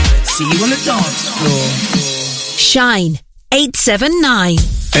Romford. See you on the dance floor. Shine 879.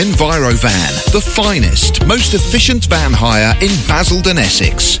 Envirovan, the finest, most efficient van hire in Basildon,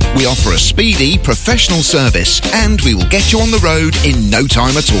 Essex. We offer a speedy, professional service and we will get you on the road in no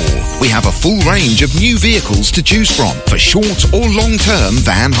time at all. We have a full range of new vehicles to choose from for short or long-term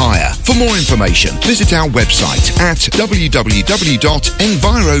van hire. For more information, visit our website at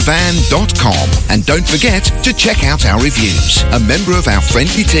www.envirovan.com and don't forget to check out our reviews. A member of our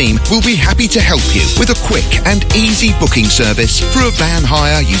friendly team will be happy to help you with a quick and easy booking service for a van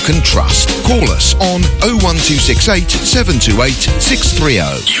hire you can trust. Call us on 01268 728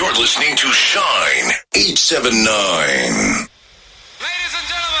 630. You're listening to Shine 879. Ladies and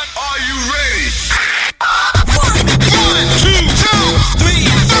gentlemen, are you ready? 1, 2, 3,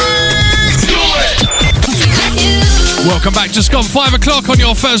 do it! Welcome back. Just gone 5 o'clock on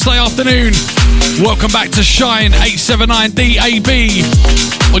your Thursday afternoon. Welcome back to Shine 879 DAB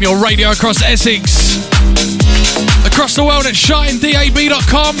on your radio across Essex. Across the world at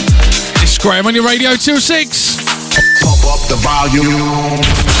shinedab.com. It's Graham on your radio till 6. Pump up the volume.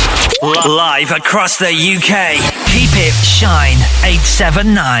 Live across the UK. Keep it Shine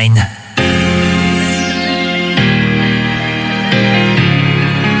 879.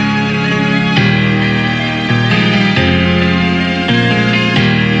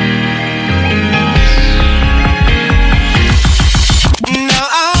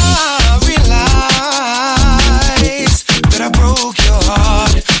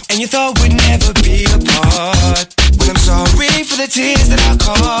 You thought we'd never be apart. Well, I'm sorry for the tears that I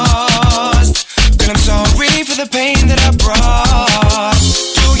caused. Well, I'm sorry for the pain that I brought.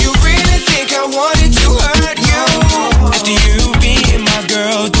 Do you really think I wanted to hurt you? After you being my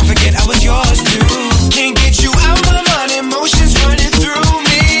girl, don't forget I was yours too. Can't get you out my mind, emotions running through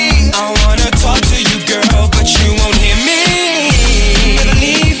me. I wanna talk to you, girl, but you won't hear me. Never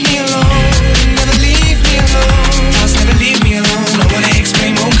leave me alone, never leave me alone. Just never leave me alone. I wanna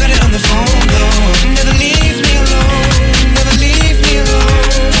explain, won't cut it on the phone.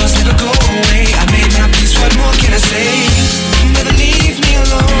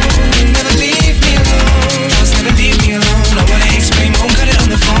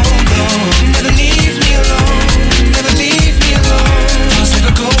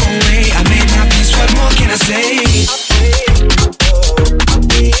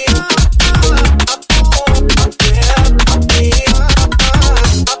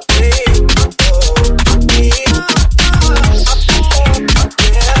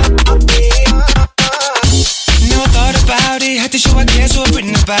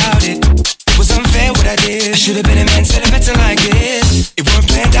 It weren't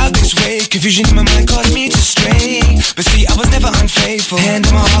planned out this way. Confusion in my mind caused me to stray. But see, I was never unfaithful. Hand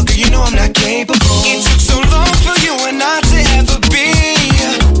on my heart, girl, you know I'm not capable. It took so long for you and I to ever be.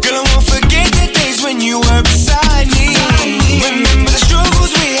 Girl, I won't forget the days when you were beside me. Remember the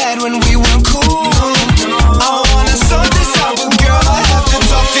struggles we had when we weren't cool. I wanna sort this out, but girl, I have to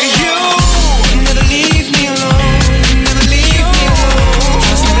talk to you. Never leave me alone. Never leave me alone.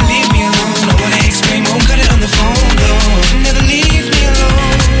 Just never leave me alone. I wanna explain, won't cut it on the phone, though. Never leave me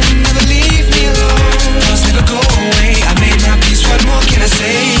alone. Never leave me alone. Just never go away. I made my peace, what more can I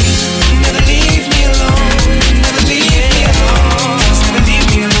say? Never leave me alone. Never leave me alone. Just never leave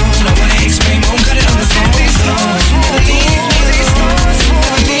me alone. I wanna explain, won't cut it on the phone, though. Never leave me alone.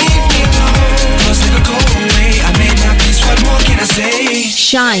 Never leave me alone. Just never go away. I made my peace, what more can I say?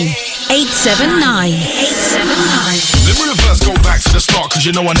 Shine 879. Let me reverse, go back to the start, cause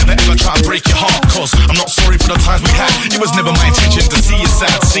you know I never ever try to break your heart. Cause I'm not sorry for the times we had. It was never my intention to see you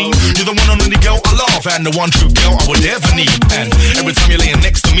sad. See, you're the one and only girl I love, and the one true girl I would ever need. And every time you're laying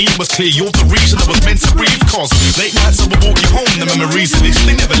next to me, it was clear you're the reason I was meant to breathe. Cause late nights I would walk you home, the memories of this,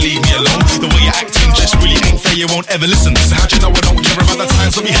 they never leave me alone. The way you're acting just really ain't fair, you won't ever listen. So how'd you know I don't care about the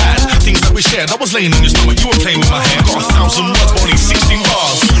times that we had? Things that we shared, I was laying on your stomach, you were playing with my hair. Got 1,000 words, but only 16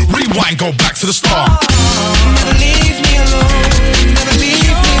 bars. Rewind, go back to the start. Never leave me alone. Never leave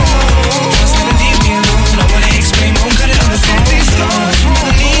me alone. Just never leave me alone. I wanna explain, won't cut it on the phone.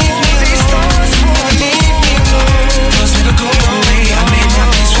 Never leave me alone. Never leave me alone. Just never go away. I made my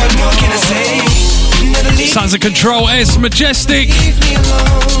peace, what more can I say? Never leave Sons of Control, S Majestic.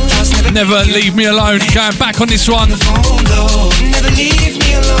 Never leave me alone. Going back on this one. Never leave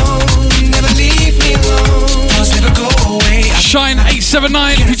me alone. Never leave me alone. Just never go away. Shine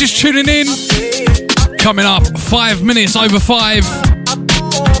 879 if you're just tuning in. Coming up, 5 minutes over 5.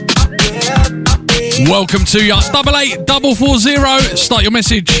 Welcome to ya. 884440. Start your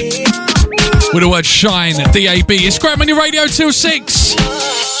message with the word Shine, DAB. It's Graham on your radio till 6.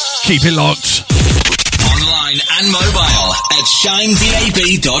 Keep it locked. Online and mobile at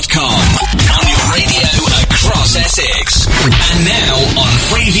shinedab.com. On your radio across Essex. And now on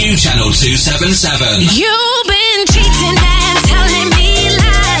Freeview Channel 277. You've been cheating and telling me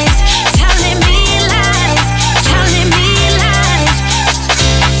lies. Telling me lies. Telling me lies.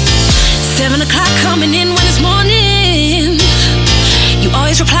 7 o'clock coming in when it's morning. You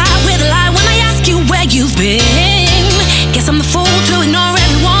always reply with a lie when I ask you where you've been. Guess I'm the fool to ignore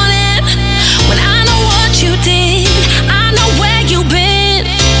every warning. When I know what you did, I know where you've been.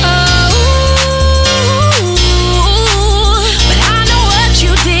 Oh, but I know what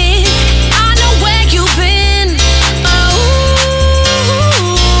you did. I know where you've been. Oh,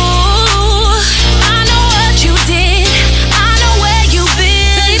 I know what you did. I know where you've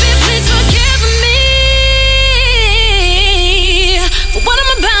been. Baby, please forgive me for what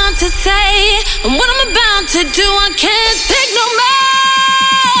I'm about to say and what I'm about to do. I can't take no more.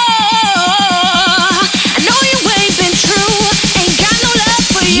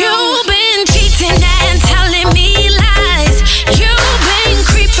 You've been cheating and telling me lies. You've been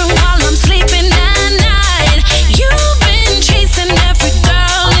creeping while I'm sleeping at night. You've been chasing every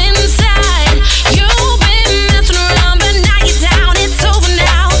girl inside. You've been messing around, but now you're down. It's over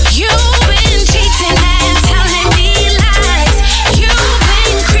now. You've been cheating and telling me lies. You've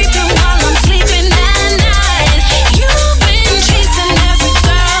been creeping while I'm sleeping at night. You've been chasing every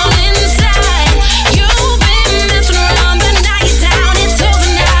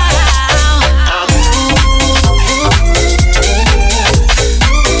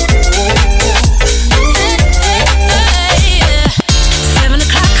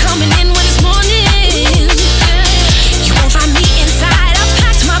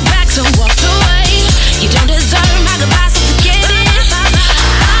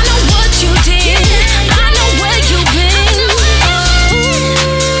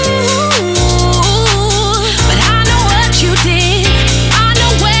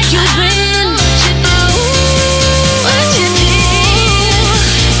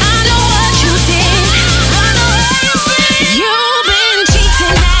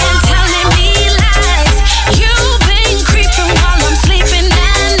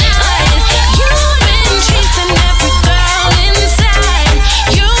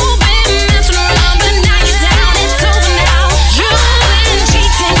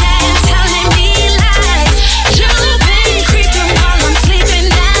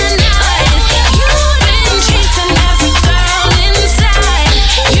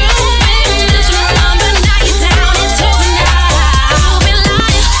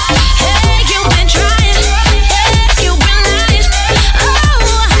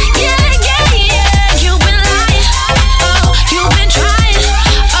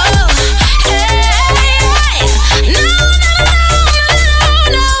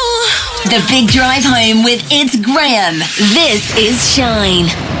The Big Drive Home with It's Graham. This is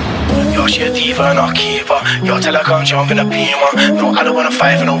Shine. Yo, she a diva and I'll keep her. Yo, tell her come jump in a beamer. No, I don't wanna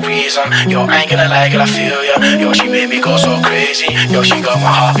fight for no reason. Yo, I ain't gonna lie, girl, I feel ya. Yo, she made me go so crazy. Yo, she got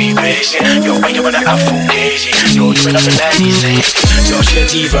my heart beat racing. Yo, when you wanna have full crazy. Yo, you been up in like these days. Yo, she a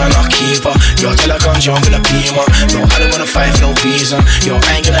diva and I'll keep her. Yo, tell her come jump in a beamer. No, I don't wanna fight for no reason. Yo,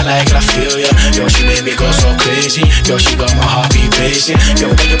 I ain't gonna lie, girl, I feel ya. Yo, she made me go so crazy. Yo, she got my heart beat racing. Yo,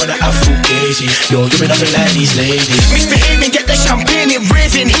 when you wanna have full crazy. Yo, you been up in like these ladies. Misbehaving, get the champagne and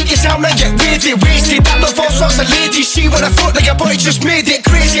raving. He gets out and get with it, wasted. That love all sorts of ladies. She when I thought like a boy just made it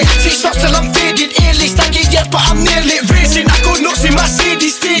crazy. She shots till I'm faded, early staggy yet, but I'm nearly racing. I go nuts in my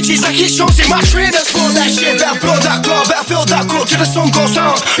Mercedes stages. I get shows in my trainers for that shit. Better blow that glove, better fill that cup till the sun goes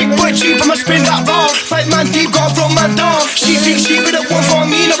down. Big boy cheap, I'ma spin that round. Fight man deep, got from man down. She thinks she be the one for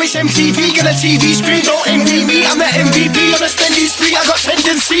me. No, it's MTV, get a TV screen. Don't envy me, I'm the MVP on a spending spree. I got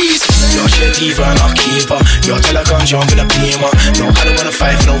tendencies. Yo, she a diva and I'll keep her. Yo, tell her come jump in a beamer. No, I don't wanna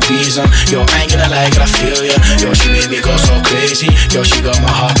fight for no reason. Yo, I ain't gonna lie, girl, I feel ya. Yo, she made me go so crazy. Yo, she got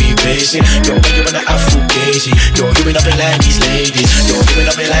my heart beat racing. Yo, when you wanna have full crazy. Yo, you been up in like these ladies. Yo, you been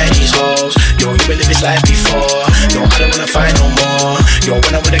up in like these hoes. Yo, you been live this life before. Yo, I don't wanna fight no more. Yo,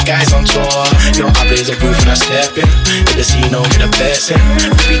 when I'm with the guys on tour. Yo, I blaze a roof and I step in. With the casino, get a blessing.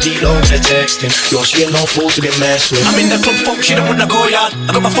 BBD low with the texting. Yo, she ain't no fool to be messed with. I'm in the club, fuck, she don't wanna go yard.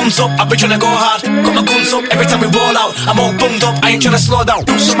 I got my thumbs up, I've been tryna go hard. Got my guns up, every time we roll out. I'm all bummed up, I ain't tryna slow down.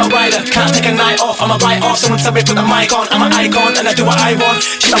 Boots on my rider, can't take a night off. I'm a write off, someone tell me put the mic on. I'm an icon and I do what I want.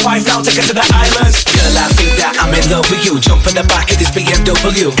 She my wife now, take her to the islands. Girl, I think that I'm in love with you. Jump in the back of this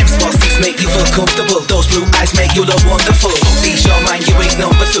BMW. M-Sport 6 make you feel comfortable. Those blue eyes make you look wonderful. Fuck these, your mind, you ain't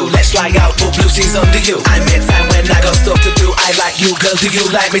number 2. Let's fly out, put blue seas under you. I made time when I got stuff to do. I like you, girl, do you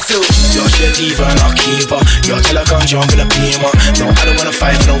like me too? Yo, she a diva and I'll keep her. Yo, tell her come jump in a beamer. No, I don't wanna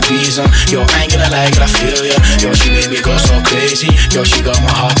fight for no reason. Yo, I ain't gonna lie, girl, I feel ya. Yo, she made me go so crazy. Yo, she got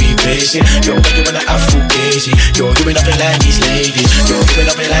my heart beat racing. Yo, when you wanna have full crazy. Yo, you been up in like these ladies. Yo, you been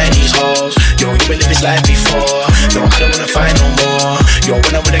up in like these hoes. Yo, you been live this life before. No, I don't wanna fight no more. Yo,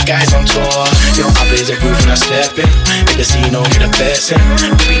 when I'm with the guys on tour. Yo, I blaze a roof and I step in. In the casino, get a blessing.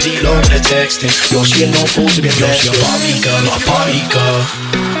 BBD low with the texting. Yo, she ain't no fool to be messed with. Yo, she a Barbie girl, not a party girl.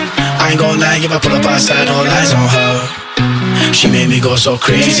 I ain't gon' lie, if I pull up outside, all eyes on her. She made me go so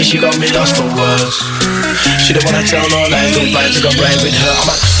crazy, she got me lost for words. She don't wanna tell no lies, go right to go right with her. I'm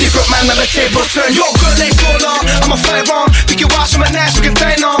a different man on the table turn. Yo, girl, let's go on. I'm a firearm, pick your ass from a nice, we can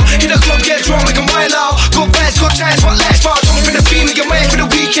dine on. Hit the club, get drunk, we can wild out. Go bad, go times, what last bar? Jump in the beam, we can wait for the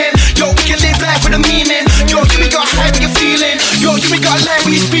weekend. Yo, we can live life with a meaning. Yo, you got high when you're feeling. Yo, you got light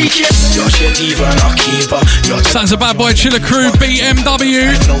when you're speaking. Yo, she a diva and I'll keep her. Sounds a Bad Boy Chiller Crew,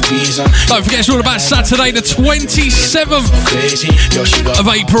 BMW. Don't forget, it's all about Saturday the 27th of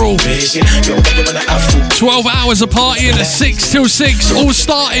April. 12 hours of partying at 6 till 6, all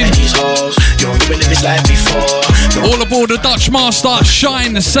starting. All aboard the Dutch Master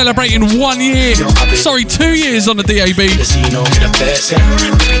Shine, celebrating 1 year. Sorry, 2 years on the DAB.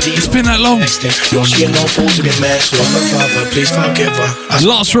 It's been that long.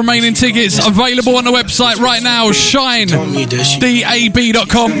 Last remaining tickets available on the website right now. ShineDAB.com.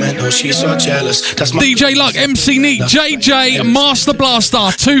 DJ Luck, MC Neat, JJ, Master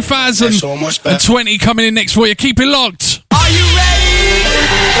Blaster 2020 coming in next for you. Keep it locked. Are you ready?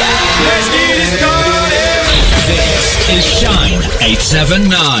 Let's get it started. This is Shine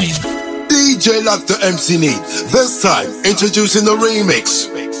 879. DJ Luck to MC Neat. This time, introducing the remix.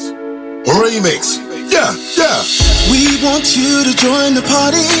 Yeah. We want you to join the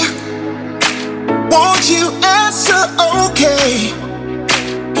party. Won't you answer okay?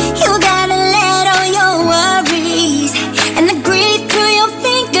 You gotta let all your worries and the grief through your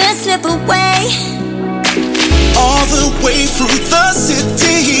fingers slip away. All the way through the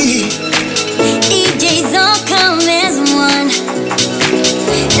city. DJs all come as one.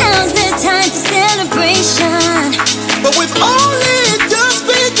 Now's the time for celebration. But we've only just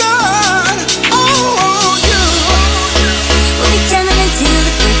begun. Oh, you will be jamming until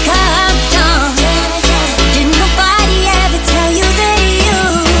the break of dawn. Did nobody ever tell you that you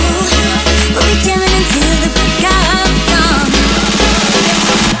will be jamming until the break of dawn?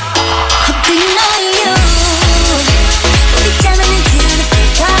 Hoping on you will be jamming until the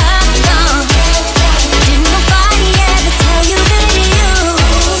break of dawn.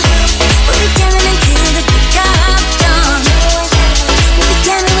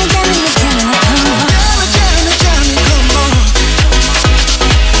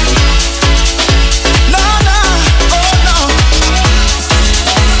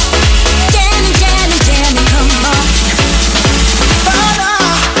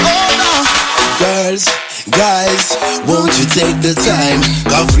 take the time.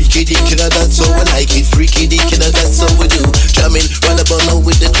 Got freaky dick, that's how I like it. Freaky dick, that's how we do. Jamming, run about now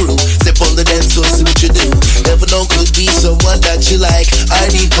with the crew. Step on the dance floor, see what you do. Never know, could be someone that you like.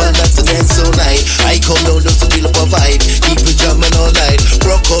 I need one that's to dance all night. I come down just to feel up a vibe. Keep it jamming all night.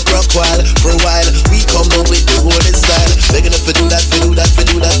 Rock up, rock wild, for a while. We come down with the rolling style. We're gonna do that, we do that, we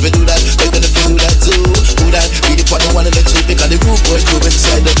do that, we do that. We're gonna do that too. Do that, be the part of one and the two. Because the root boy crew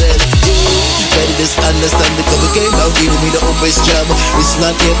inside the bed. Ready to understand the cover game. Now give me the Opus jam. It's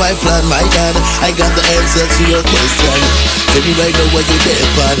not here my plan, my dad. I got the answer to your question. Tell me right now what you're there,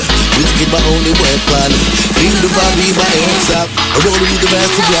 pan. Whiskey my only weapon. Feel the vibe, be my hands up. I roll with the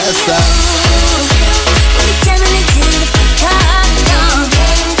master blaster. We're jamming into the top.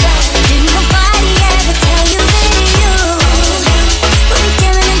 Didn't nobody ever tell you that you. We're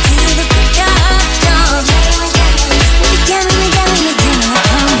jamming into the top. We're jamming, come on.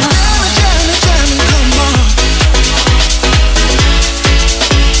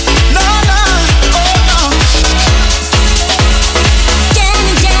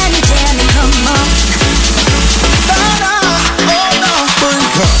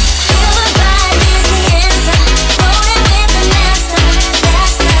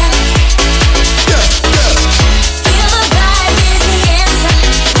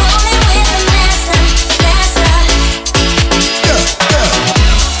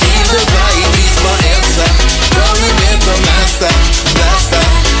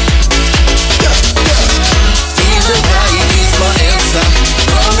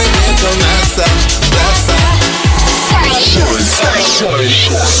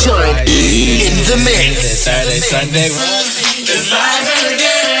 Shine in the mix. Saturday, Sunday. It's live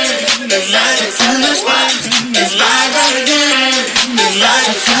again. It's live to the spot. It's live again. It's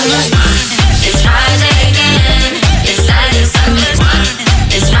live to the spot. It's Friday again. It's Saturday, Sunday.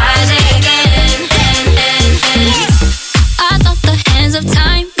 It's Friday again. I thought the hands of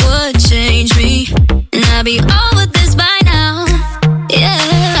time would change me, and I'd be over this by now. Yeah,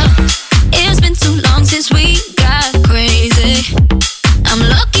 it's been too long since we got crazy. I'm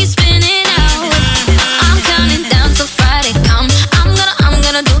lucky spinning out. I'm counting down till Friday come. I'm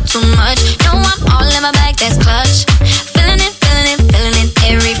gonna do too much. No, I'm all in my bag, that's clutch. Feeling it.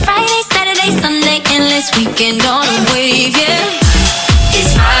 Every Friday, Saturday, Sunday, endless weekend on a wave, yeah.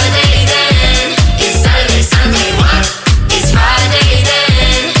 It's Friday then. It's Saturday, Sunday, what? It's Friday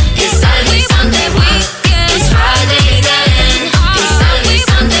then. It's Saturday, Sunday, weekend. It's Friday then. It's Saturday,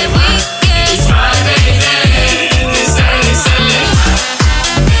 Sunday, weekend. It's Friday then. It's Saturday, Sunday.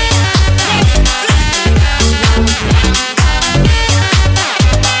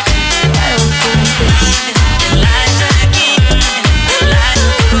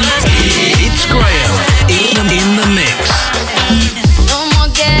 It's Graham in the mix. No more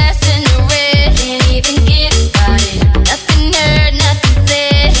gas in the red, can't even get started. Nothing heard, nothing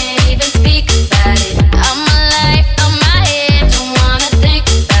said, can't even speak about it. I'm alive, on my head, don't wanna think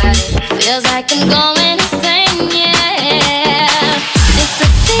about it. Feels like I'm going insane, yeah. It's a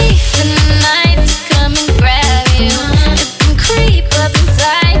thief in the night to come and grab you. It can creep up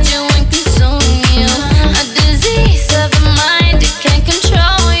inside you and consume you. A disease of the mind, it can't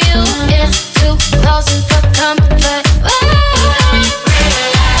control you. It's too close for comfort.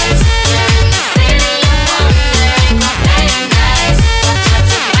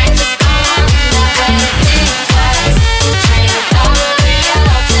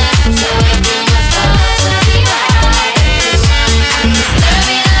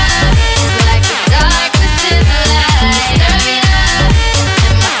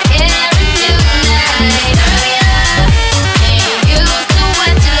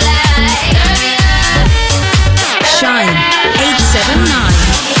 Shine 879.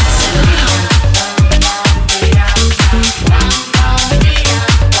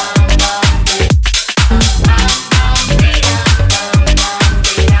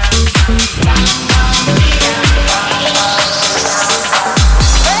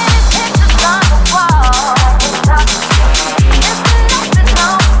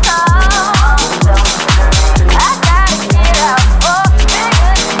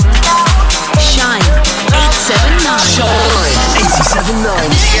 Shine 879.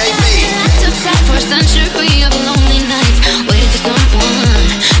 Took time for a century of lonely nights, waiting for someone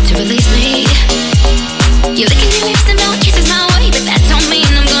to release me. You're licking your lips and blowing kisses my way, but that don't mean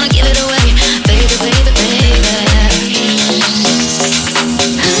I'm gonna give it away, baby, baby, baby.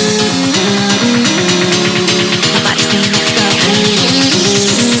 My body's saying let's go,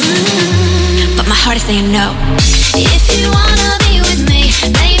 but my heart is saying no. If you wanna be with me,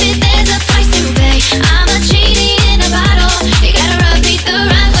 baby, there's a price to pay. I'm a genie in a bottle, you gotta rub me the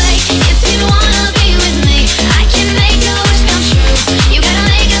right way. If you wanna be with me,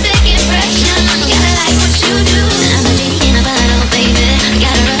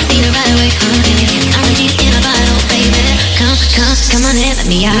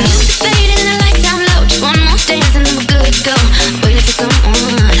 me out. Faded in the lights down low. Just one more dance and then we're good to go. Waiting for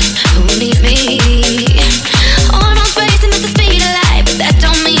someone who needs me. Almost racing at the speed of light, but that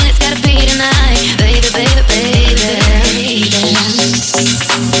don't mean it's gotta be tonight. Baby, baby, baby.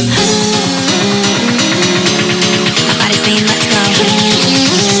 My body's saying let's go,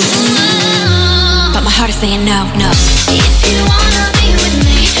 but my heart is saying no, no. If you wanna be with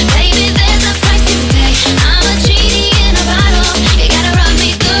me, baby, there's a price to pay. I'm a genie in a bottle. You gotta rub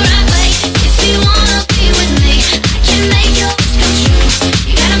me the right way. If you wanna be with me, I can make your wish come true.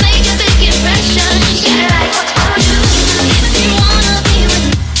 You gotta make a big impression. You gotta like what's on you. If you wanna be with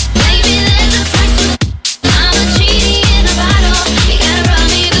me, baby, there's a price to pay. I'm a genie in a bottle. You gotta rub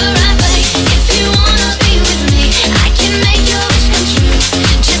me the right way. If you wanna be with me, I can make your wish come true.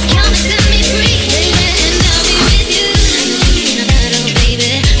 Just come and set me free, baby, and I'll be with you. I'm a genie in a bottle, baby.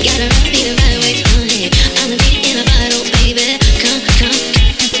 You gotta rub me the right way. I'm a genie in a bottle, baby. Come, come.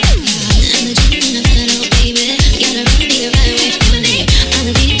 I'm a genie in a bottle, baby. You gotta rub me the right way. I'm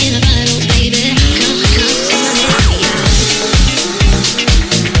a genie in a bottle, baby. Come, come, come on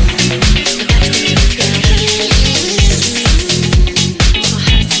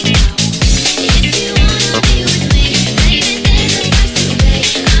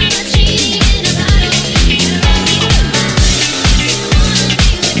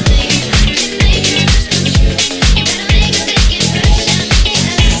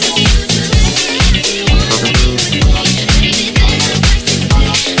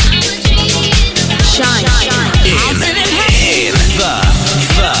in.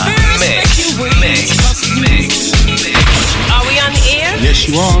 Are we on the air? Yes,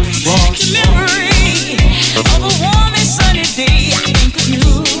 you are. Memory of a warm and sunny day. I think of you.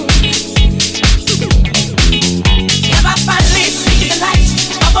 Have I finally seen the light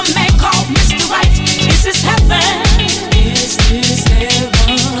of a man called Mr. Right? Is this heaven? Is this heaven?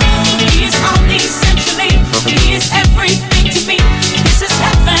 He's omnisciently. He is everything to me. This is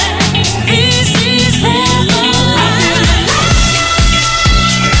heaven. This is heaven. I feel alive.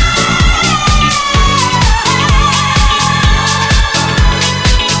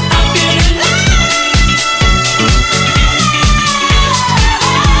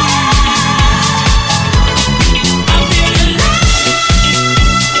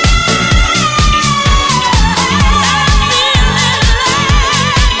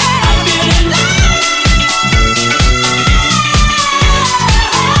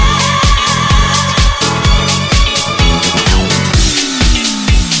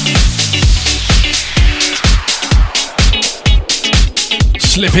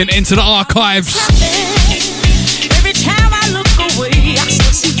 Slipping into the archives. Every time I look away, I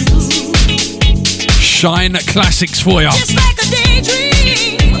still see you. Shine classics for you. Just like a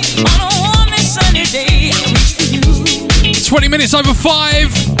daydream on a warm and sunny day. I reach for you. 20 minutes over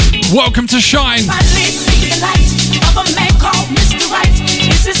 5. Welcome to Shine. Finally see the light of a man called Mr. Right.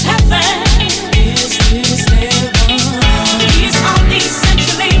 Is this heaven? Is this heaven? He's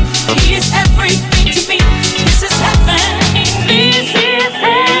omnisciently. He is everything to me. This is heaven. This is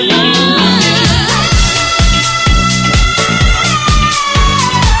heaven.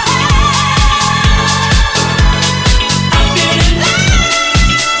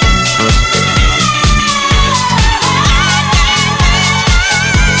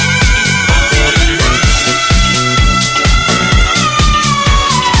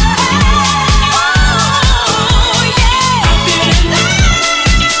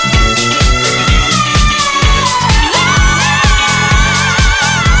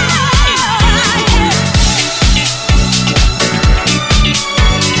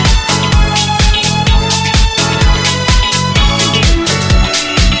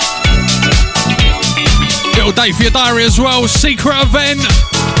 Date for your diary as well. Secret event.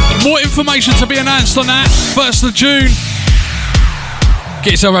 More information to be announced on that. 1st of June.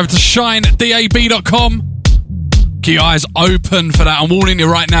 Get yourself over to shinedab.com. Keep your eyes open for that. I'm warning you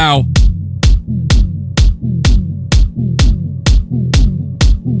right now.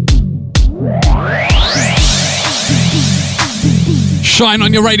 Shine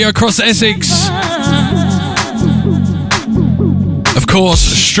on your radio across Essex. Of course,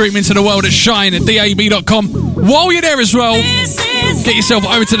 stream into the world at shinedab.com. While you're there as well, get yourself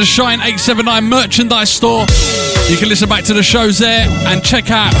over to the Shine 879 merchandise store. You can listen back to the shows there and check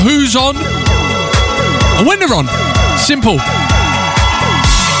out who's on and when they're on. Simple.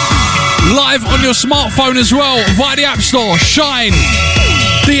 Live on your smartphone as well via the App Store. Shine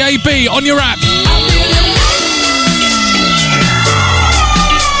DAB on your app.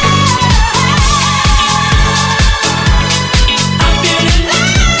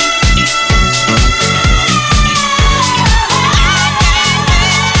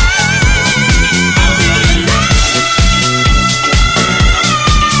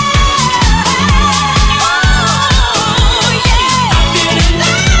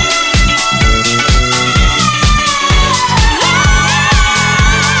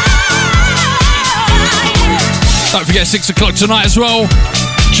 Don't forget 6 o'clock tonight as well.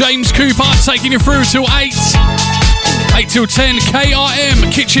 James Cooper taking you through till 8. 8 till 10,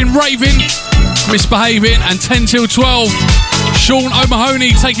 KRM, Kitchen Raving, Misbehaving, and 10 till 12. Sean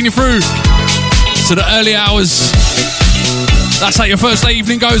O'Mahony taking you through to the early hours. That's how your Thursday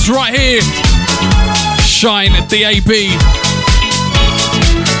evening goes right here. Shine at DAB.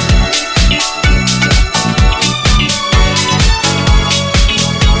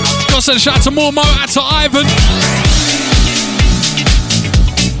 Gotta send a shout out to Mormo, out to Ivan.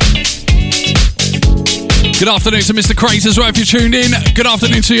 Good afternoon to Mr. Craze as well if you're tuned in. Good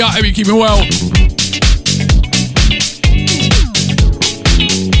afternoon to you. I hope you're keeping well.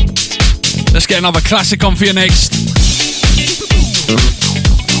 Let's get another classic on for you next.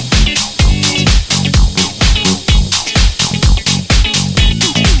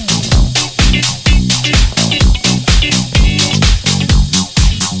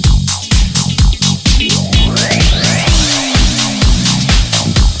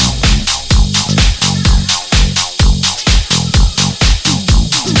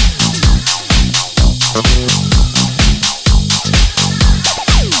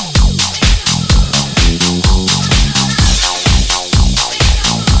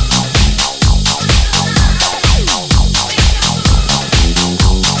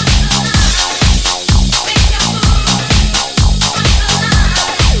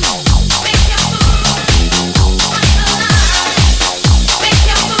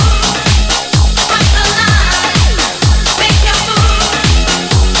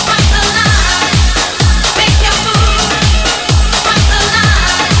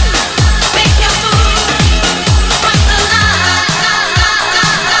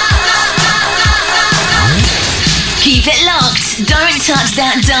 Touch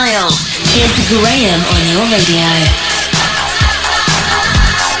that dial. It's Graham on your radio.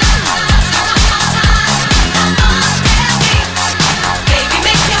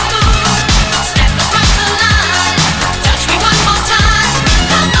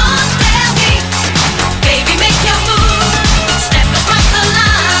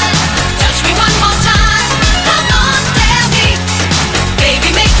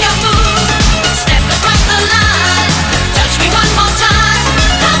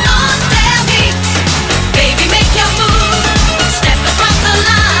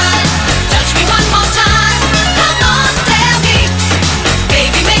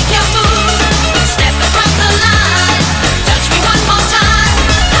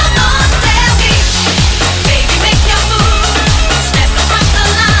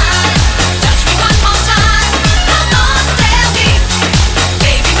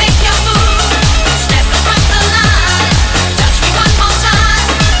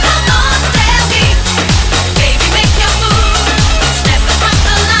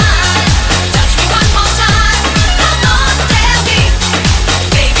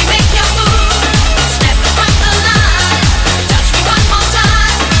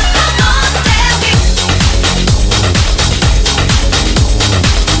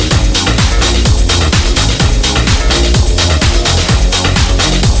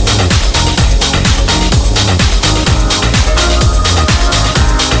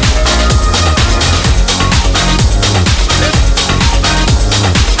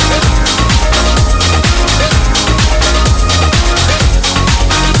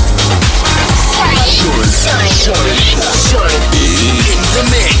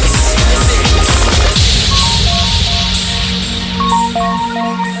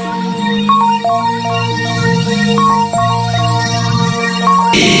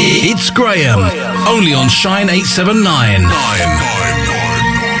 It's Graham, only on Shine 879. But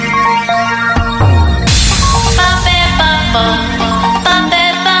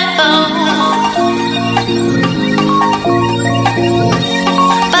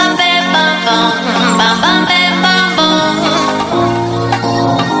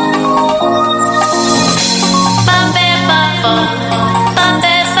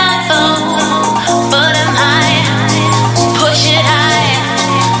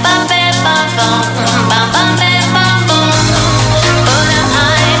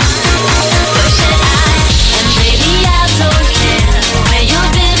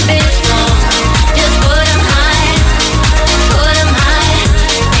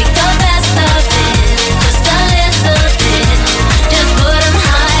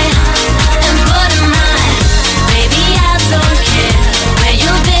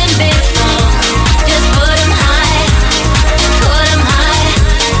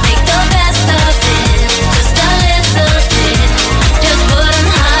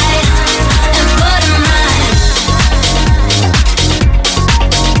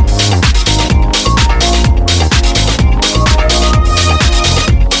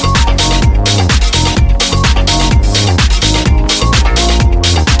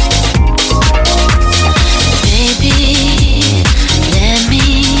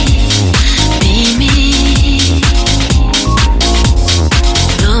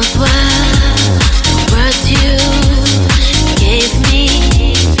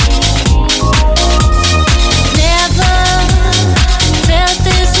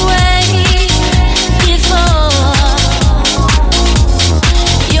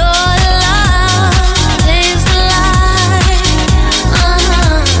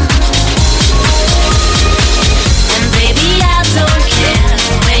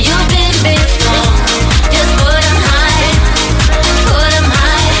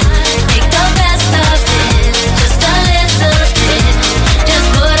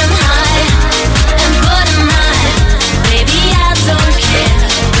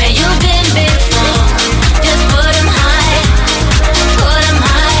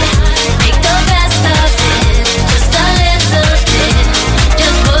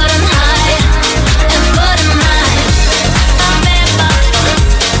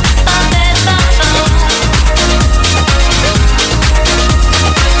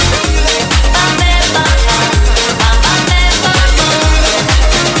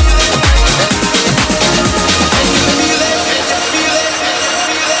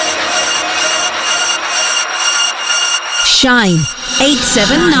Shine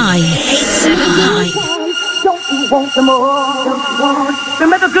 879. 879. Don't you want some more? Don't you want?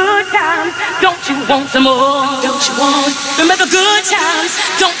 Remember good times? Don't you want some more? Don't you want? Remember good times?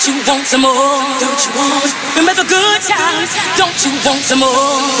 Don't you want some more? Don't you want? Remember good times? Don't you want some more?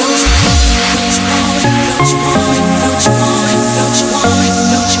 Don't you want? Don't you want? Don't you want? Don't you want?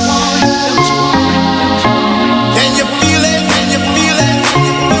 Don't you want? Don't you want? Don't you want? Can you feel it? Can you feel it?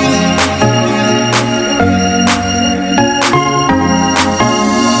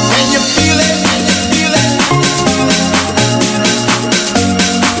 Can you feel it? Can you feel it? Can you feel it? Can you feel it?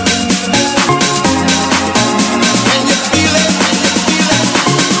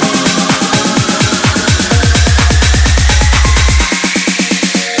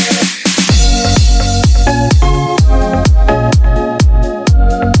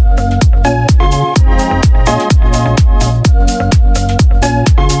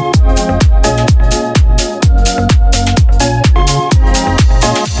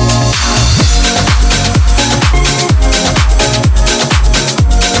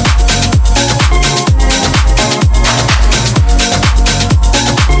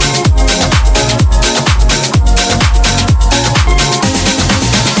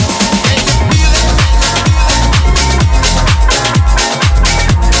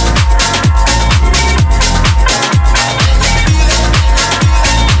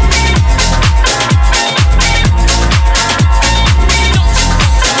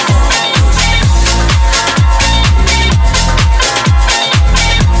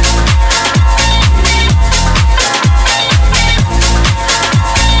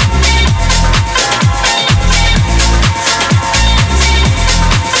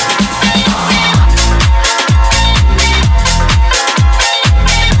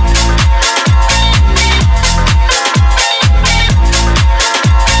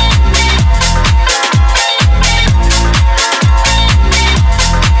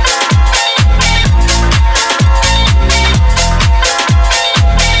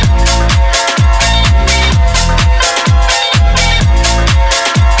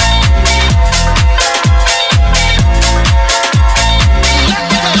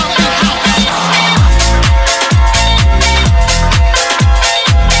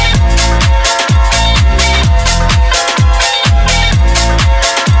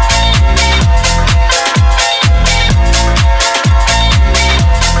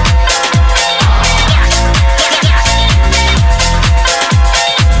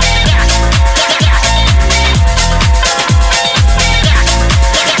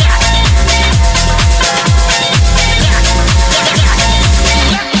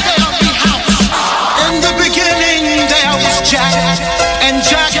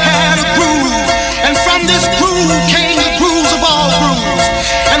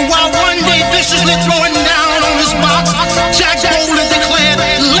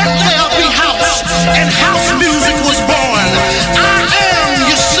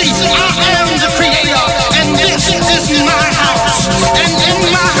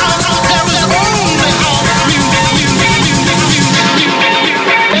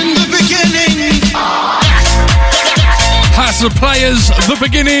 The Players, The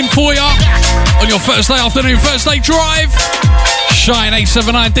Beginning for you on your Thursday afternoon, Thursday drive. Shine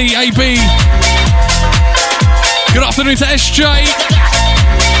 879 DAB. Good afternoon to SJ.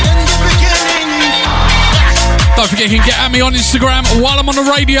 Don't forget you can get at me on Instagram while I'm on the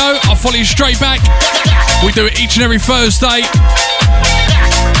radio. I'll follow you straight back. We do it each and every Thursday.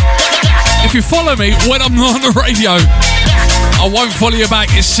 If you follow me when I'm not on the radio, I won't follow you back.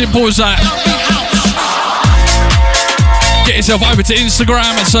 It's simple as that. Get yourself over to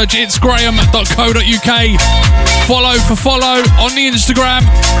Instagram and search itsgraham.co.uk. Follow for follow on the Instagram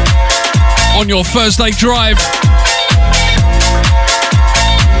on your Thursday drive.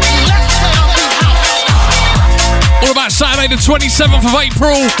 All about Saturday the 27th of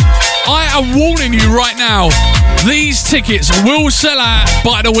April. I am warning you right now, these tickets will sell out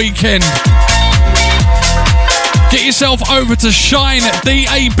by the weekend. Get yourself over to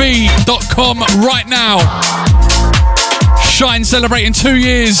shinedab.com right now. Shine celebrating 2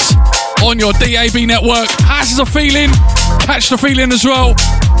 years on your DAB network. How's the feeling? Catch the feeling as well.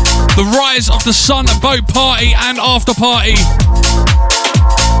 The Rise of the Sun boat party and after party.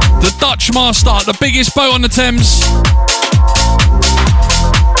 The Dutch Master, the biggest boat on the Thames.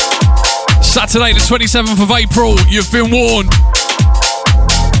 Saturday the 27th of April. You've been warned.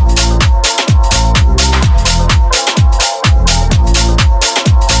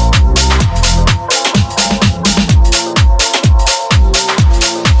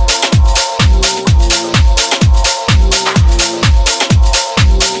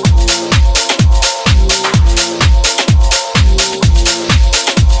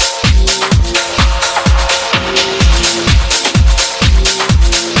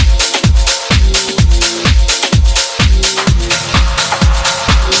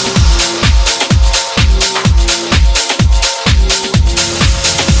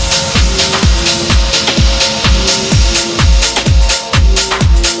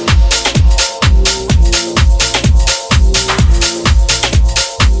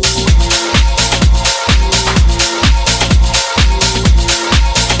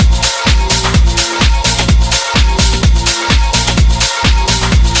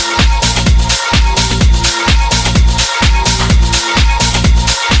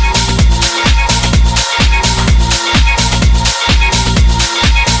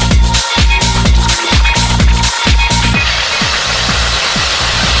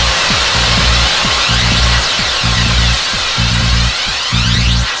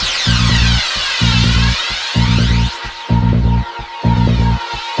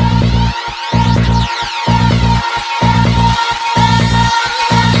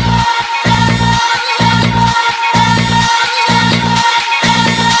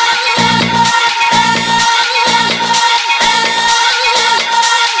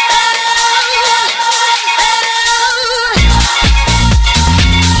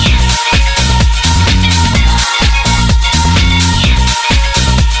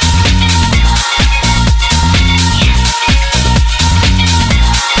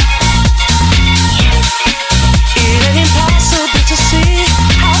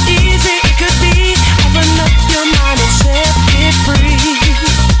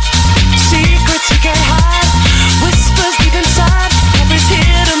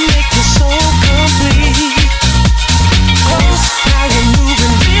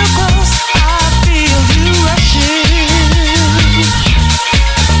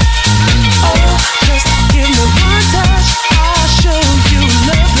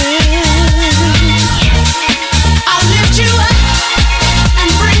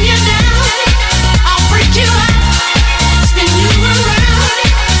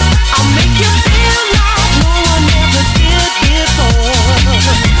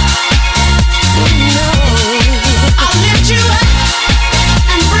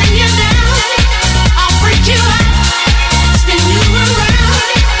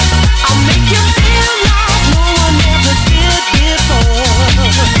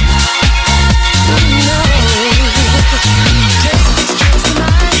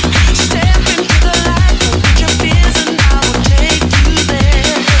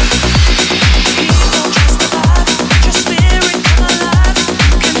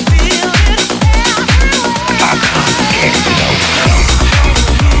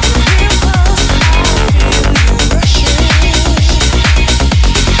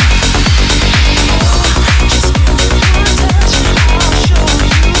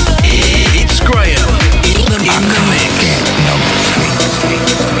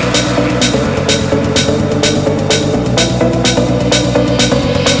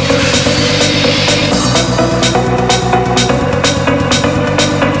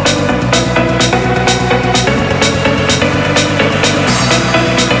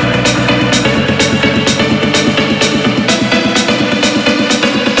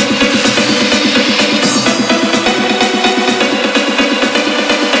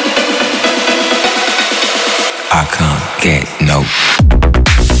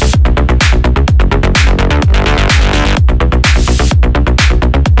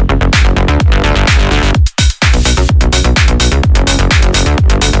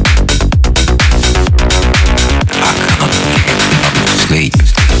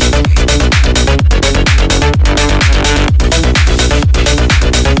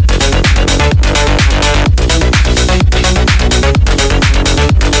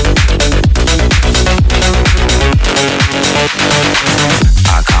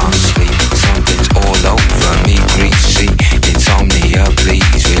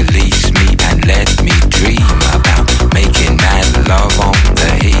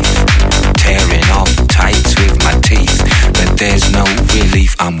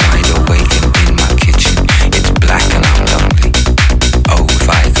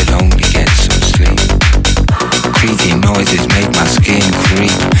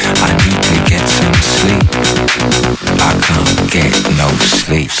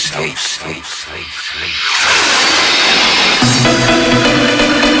 sleep, sleep, sleep, sleep, sleep.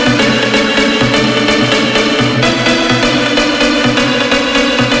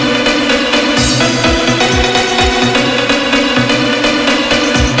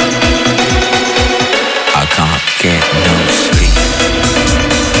 Get no sleep.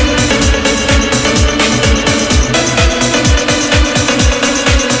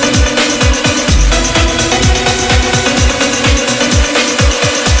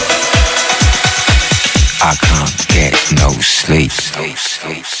 I can't get no sleep. Sleep,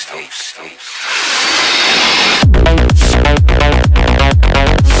 sleep, sleep, sleep.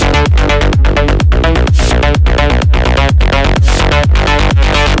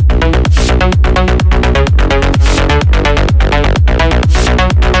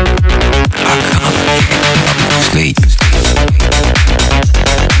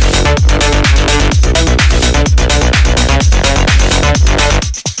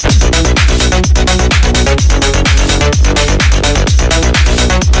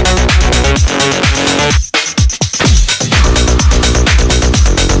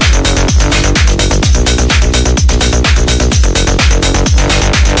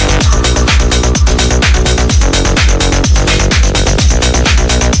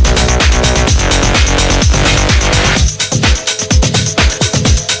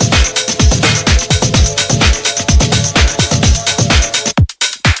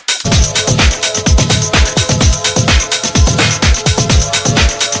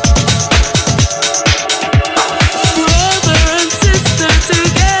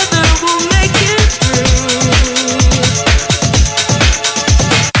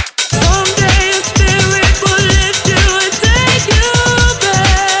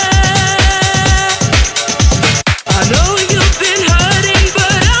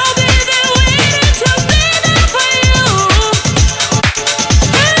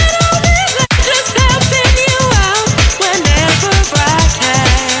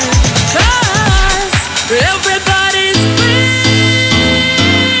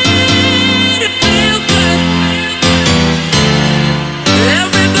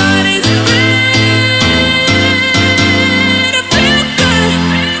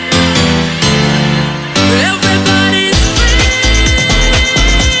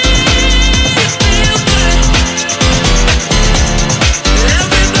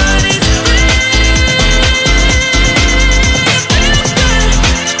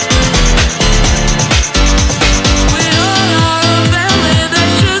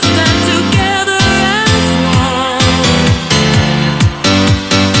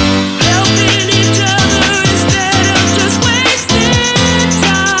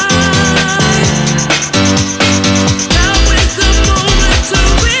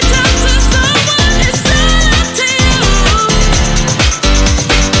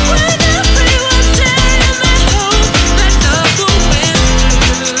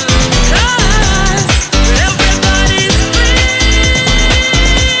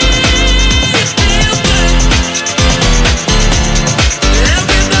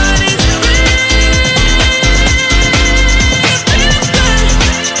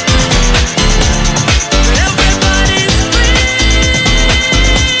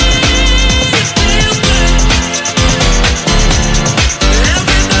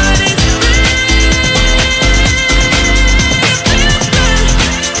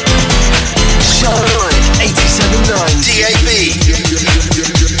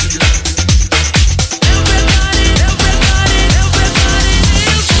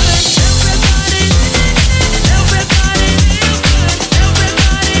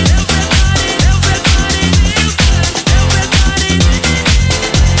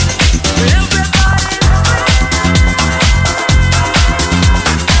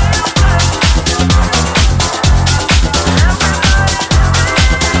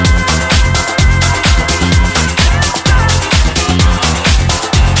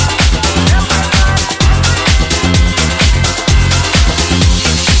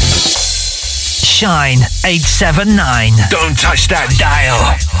 Shine 879. Don't touch that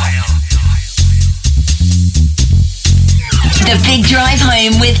dial. The Big Drive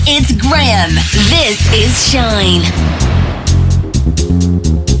Home with It's Graham. This is Shine.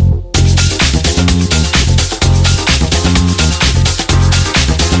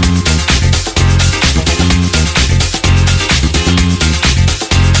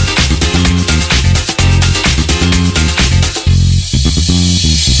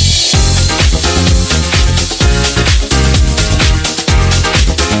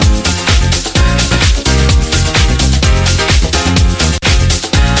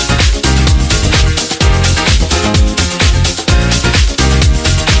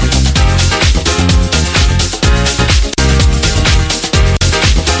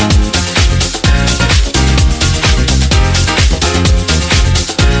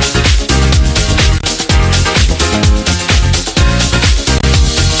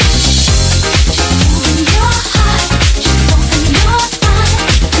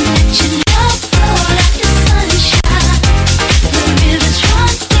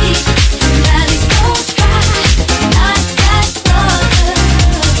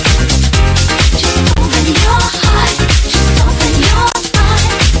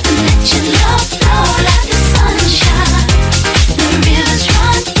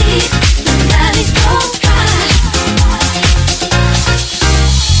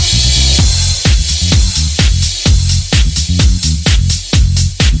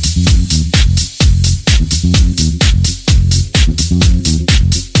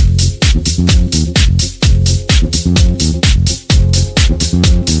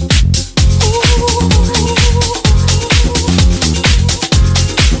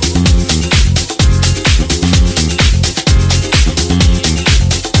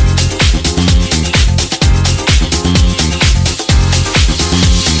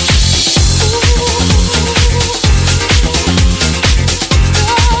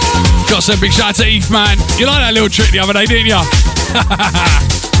 Got some big shout out to Eve, man. You like that little trick the other day, didn't you?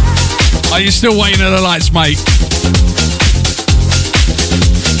 Are you still waiting at the lights, mate?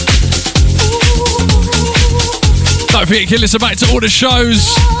 Don't forget you can listen back to all the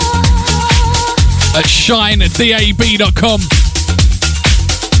shows at shinedab.com.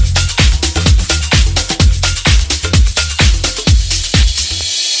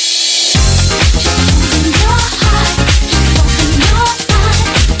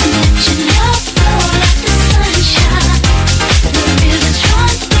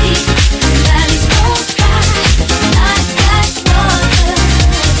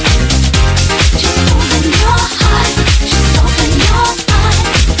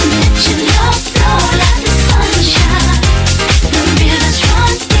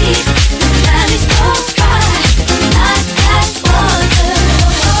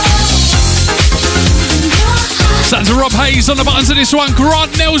 Sounds of Rob Hayes on the buttons of this one.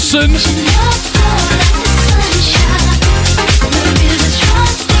 Grant Nelson.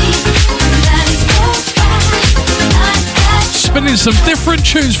 Spinning some different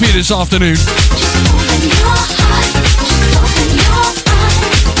tunes for you this afternoon.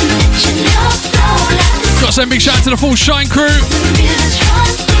 Got some big shout out to the full Shine crew.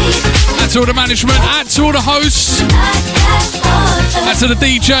 And to all the management, and to all the hosts, and to the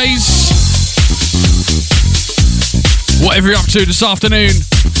DJs. Whatever you're up to this afternoon,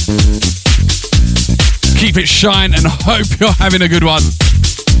 keep it shine and hope you're having a good one.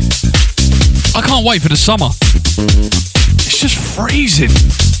 I can't wait for the summer. It's just freezing.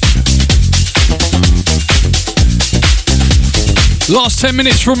 Last 10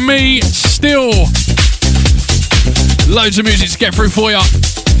 minutes from me, still loads of music to get through for you.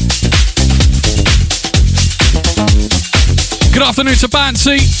 Good afternoon to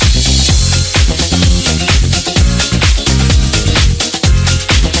Bancy.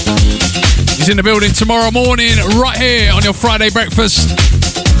 He's in the building tomorrow morning, right here on your Friday breakfast.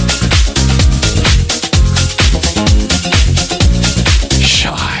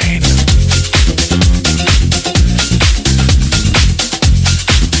 Shine.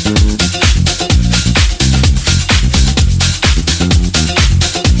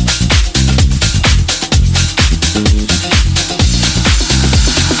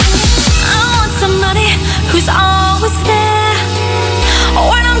 I want somebody who's always there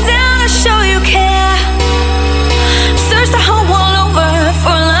when I'm down to show you care. Search the whole world over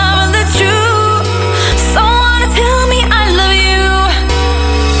for love that's true. Someone to tell me I love you.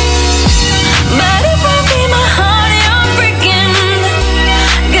 But it won't be my heart you're breaking,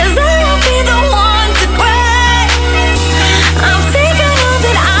 'cause I won't be the one to cry. I'm taking all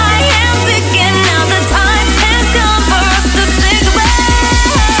that I am taking. Now the time has come for us to say goodbye.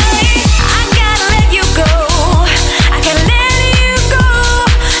 I gotta let you go. I can't let you go.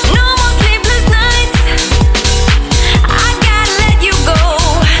 No more sleepless nights. I gotta let you go.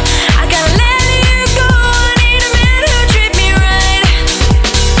 I gotta let you go. I need a man who treat me right.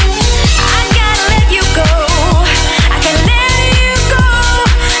 I gotta let you go. I can't let you go.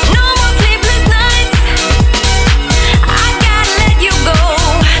 No more sleepless nights. I gotta let you go.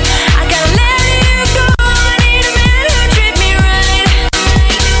 I gotta let you go. I need a man who treat me right.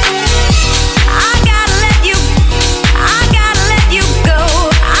 I gotta let you. I gotta let you go.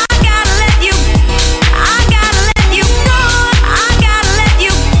 I gotta let you. I gotta let you go. I gotta let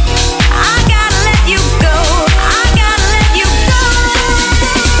you. I gotta let you go. I gotta let you go.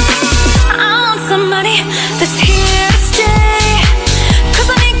 I want somebody that's here to stay, 'cause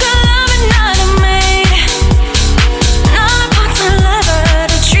I need good love and not a maid. Not a part-time lover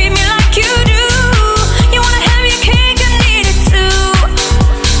to treat me like you do. You wanna have your cake and eat it too.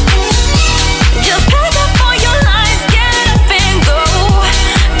 Just pack up all your lies, get up and go,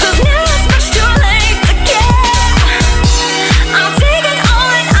 'cause now it's much too late to care. I'm taking all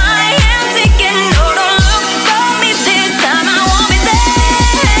that I am taking. No, don't look for me this time. I won't be there.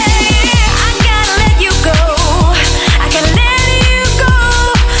 I gotta let you go.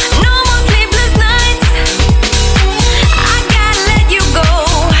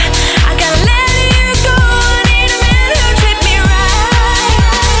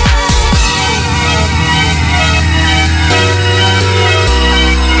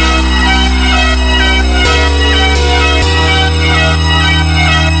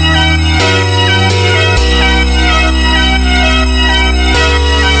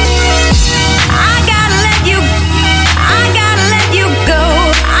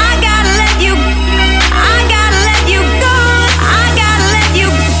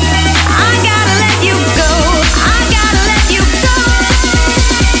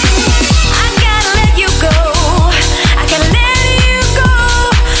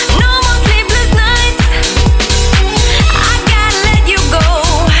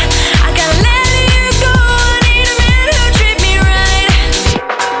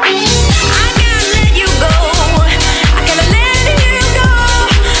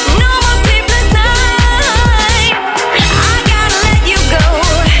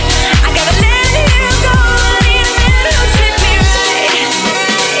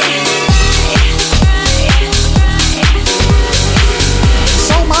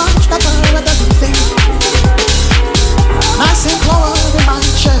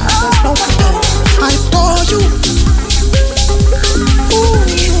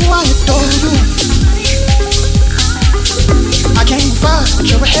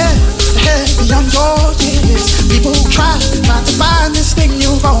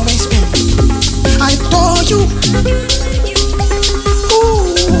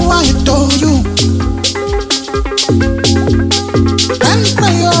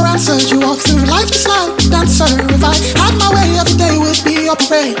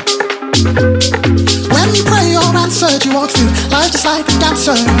 pray. When you pray, you're answered. You walk through life just like a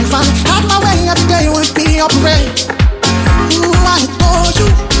dancer. If I had my way, every day would be a parade. Ooh, I adore you.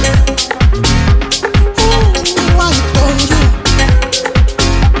 Ooh, I adore you.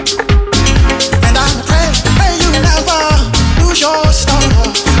 And I pray you never lose your star.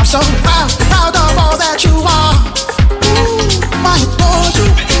 I'm so proud of all that you are. Ooh, I adore you.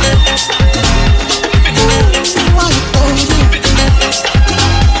 Ooh, I adore you.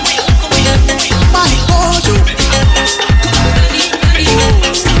 I adore you. Ooh,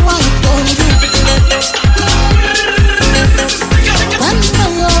 I adore you.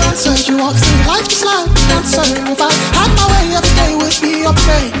 When you're answered, you walk through life just like a dancer. If I had my way, every day would be a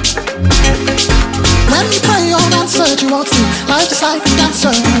parade. When you pray, you're answered. You walk through life just like a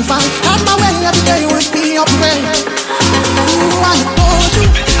dancer. If I had my way, every day would be a parade. Ooh, I adore you.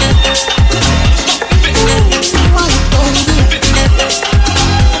 Ooh, I adore you.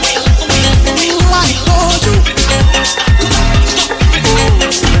 Ooh, I adore you.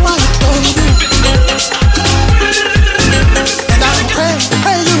 Ooh, I adore you. And I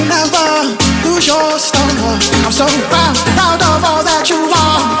pray you never lose your star. I'm so proud of all that you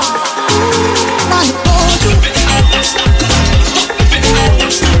are. Ooh, I adore you.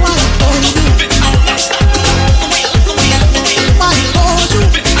 Ooh, I adore you. I adore you.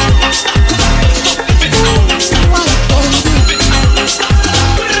 Ooh, I adore you.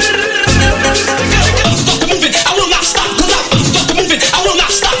 Stop the moving, I will not stop. Stop the moving, I will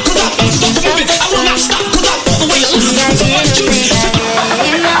not stop. Stop the moving, I will not stop. All the way up.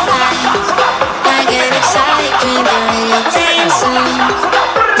 In my eyes, I get excited when they're in your dance song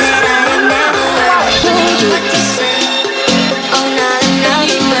that I have never heard. I don't know what to say. Oh, not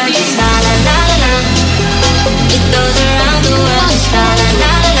another word, just la la la la la. It goes around the world, just la la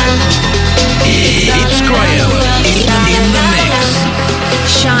la la la. It's Graham in the mix.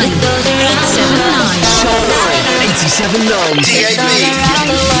 Shine 879. 879 DAB.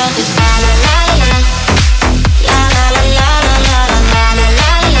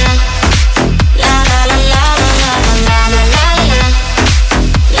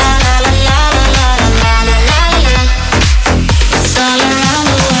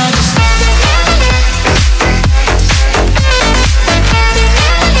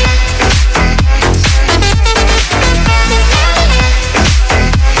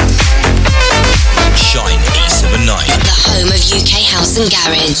 UK House and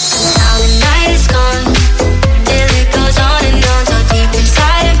Garage. Now the night is gone, till it goes on and on, so deep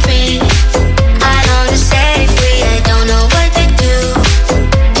inside of me. I long to set it free, I don't know what to do.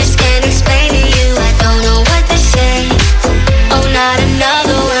 Just can't explain to you, I don't know what to say. Oh, not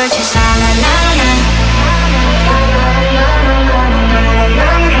another word, just la la la la.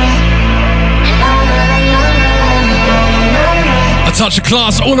 A touch of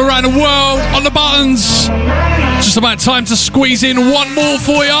class all around the world on the buttons. Just about time to squeeze in one more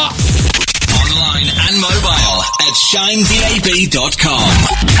for you. Online and mobile at shinedab.com.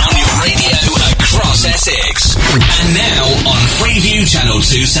 On your radio across Essex. And now on Freeview Channel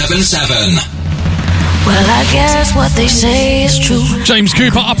 277. Well, I guess what they say is true. James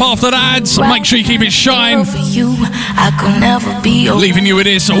Cooper up after the ads. Make sure you keep it shine. For you, I could never be okay. Leaving you with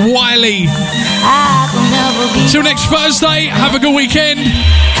this, Wiley. I could never be. Till next Thursday, have a good weekend.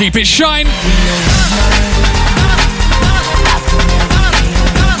 Keep it shine.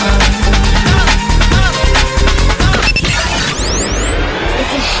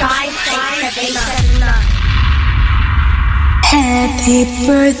 Happy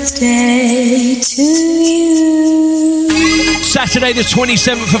birthday to you. Saturday the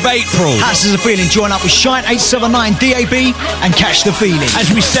 27th of April. How's the feeling? Join up with Shine 879 DAB and catch the feeling.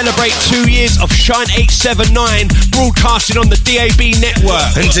 As we celebrate 2 years of Shine 879 broadcasting on the DAB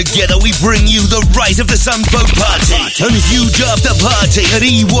network. And together we bring you the Rise of the Sun Boat Party. A huge after party at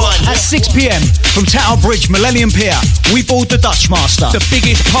E1. At 6 p.m. from Tower Bridge, Millennium Pier, we board the Dutch Master. The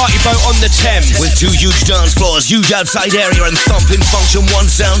biggest party boat on the Thames. With 2 huge dance floors, huge outside area and thumping Function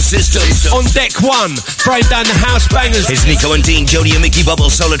One sound systems. On deck 1, throwing down the house bangers. It's Nico and Dean, Jody and Mickey Bubble,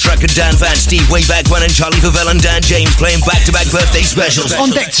 Solar Tracker, Dan Van, Steve Wayback One and Charlie Favell and Dan James playing back-to-back birthday specials. On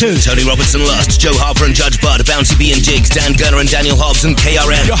deck 2, Tony Robertson Lust, Joe Harper and Judge Bud, Bouncy B and Jigs, Dan Gunner and Daniel Hobbs and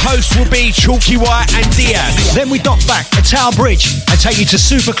KRM. Your hosts will be Chalky White and Diaz. Then we dock back at Tower Bridge and take you to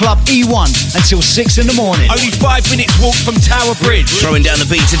Super Club E1 until 6 in the morning. Only 5 minutes walk from Tower Bridge. Throwing down the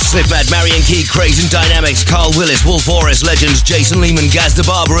beats at Slipmad, Marion Key, Craze and Dynamics, Carl Willis, Wolf Forest, Legends, Jason Lehman, Gaz the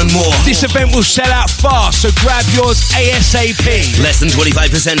Barber and more. This event will sell out fast, so grab yours ASAP. DAP. Less than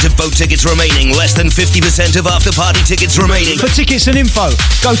 25% of boat tickets remaining. Less than 50% of after-party tickets remaining. For tickets and info,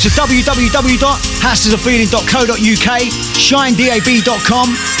 go to www.housesofeeling.co.uk, shinedab.com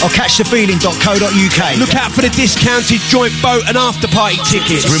or catchthefeeling.co.uk. Look out for the discounted joint boat and after-party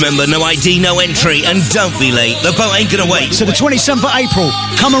tickets. Remember, no ID, no entry, and don't be late. The boat ain't gonna wait. So the 27th of April,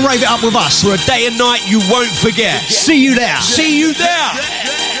 come and rave it up with us. For a day and night you won't forget. See you there. See you there.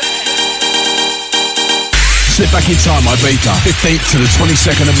 Slip back in time, Ibiza. 15th to the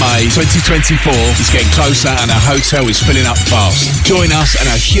 22nd of May 2024 is getting closer and our hotel is filling up fast. Join us and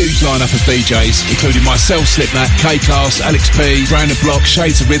our huge lineup of DJs, including myself, Slipknot, K-Class, Alex P, Round the Block,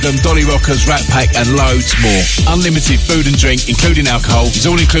 Shades of Rhythm, Dolly Rockers, Rat Pack and loads more. Unlimited food and drink, including alcohol, is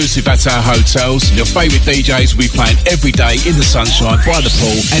all inclusive at our hotels. Your favourite DJs will be playing every day in the sunshine, by the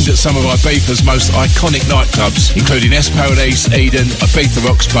pool and at some of Ibiza's most iconic nightclubs, including S Paradise, Eden, Ibiza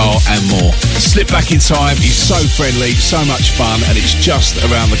Rocks Bar and more. Slip back in time is so friendly, so much fun, and it's just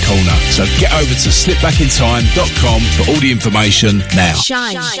around the corner. So get over to slipbackintime.com for all the information now.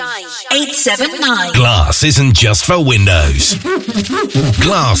 Shine 879. Glass isn't just for windows.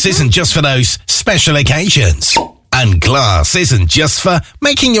 Glass isn't just for those special occasions. And glass isn't just for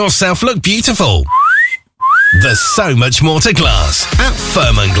making yourself look beautiful. There's so much more to glass at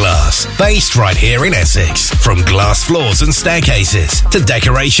Furman Glass, based right here in Essex. From glass floors and staircases to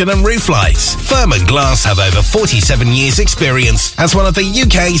decoration and roof lights, Furman Glass have over 47 years experience as one of the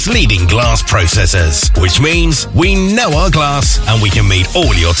UK's leading glass processors, which means we know our glass and we can meet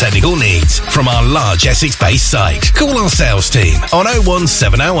all your technical needs from our large Essex-based site. Call our sales team on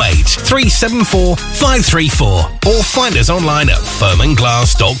 01708 374 534 or find us online at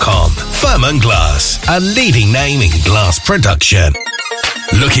furmanglass.com. Furman Glass, a leading name in glass production.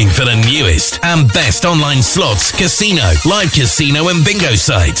 Looking for the newest and best online slots, casino, live casino and bingo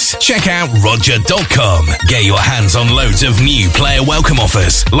sites? Check out Roger.com. Get your hands on loads of new player welcome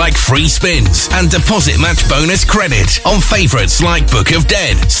offers like free spins and deposit match bonus credit on favourites like Book of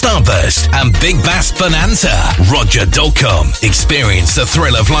Dead, Starburst and Big Bass Bonanza. Roger.com. Experience the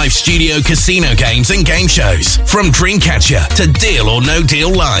thrill of live studio casino games and game shows from Dreamcatcher to Deal or No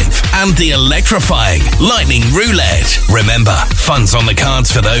Deal Live and the electrifying Lightning Roulette. Remember, funds on the cards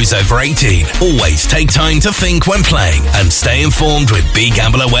for those over 18. Always take time to think when playing and stay informed with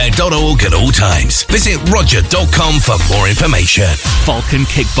BeGambleAware.org at all times. Visit Roger.com for more information. Falcon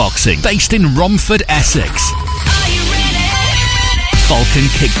Kickboxing, based in Romford, Essex. Falcon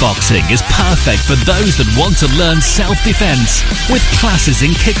Kickboxing is perfect for those that want to learn self-defense with classes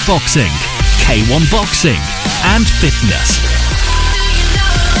in kickboxing, K1 boxing and fitness.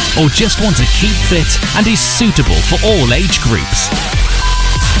 Or just want to keep fit and is suitable for all age groups.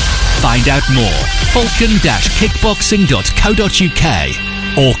 Find out more, falcon-kickboxing.co.uk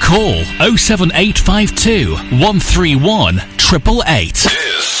or call 07852 131 888.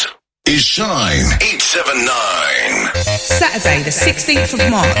 This is Shine 879. Saturday the 16th of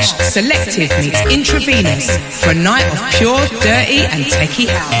March, Selective meets Intravenous for a night of pure, dirty and techie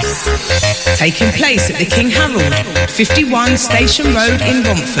house. Taking place at the King Harold, 51 Station Road in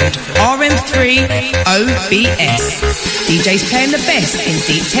Romford, RM3 OBS. DJs playing the best in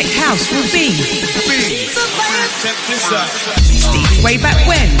Deep Tech House will be Steve Way Back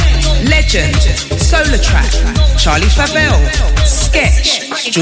When, Legend, Solar Track, Charlie Favell, Sketch,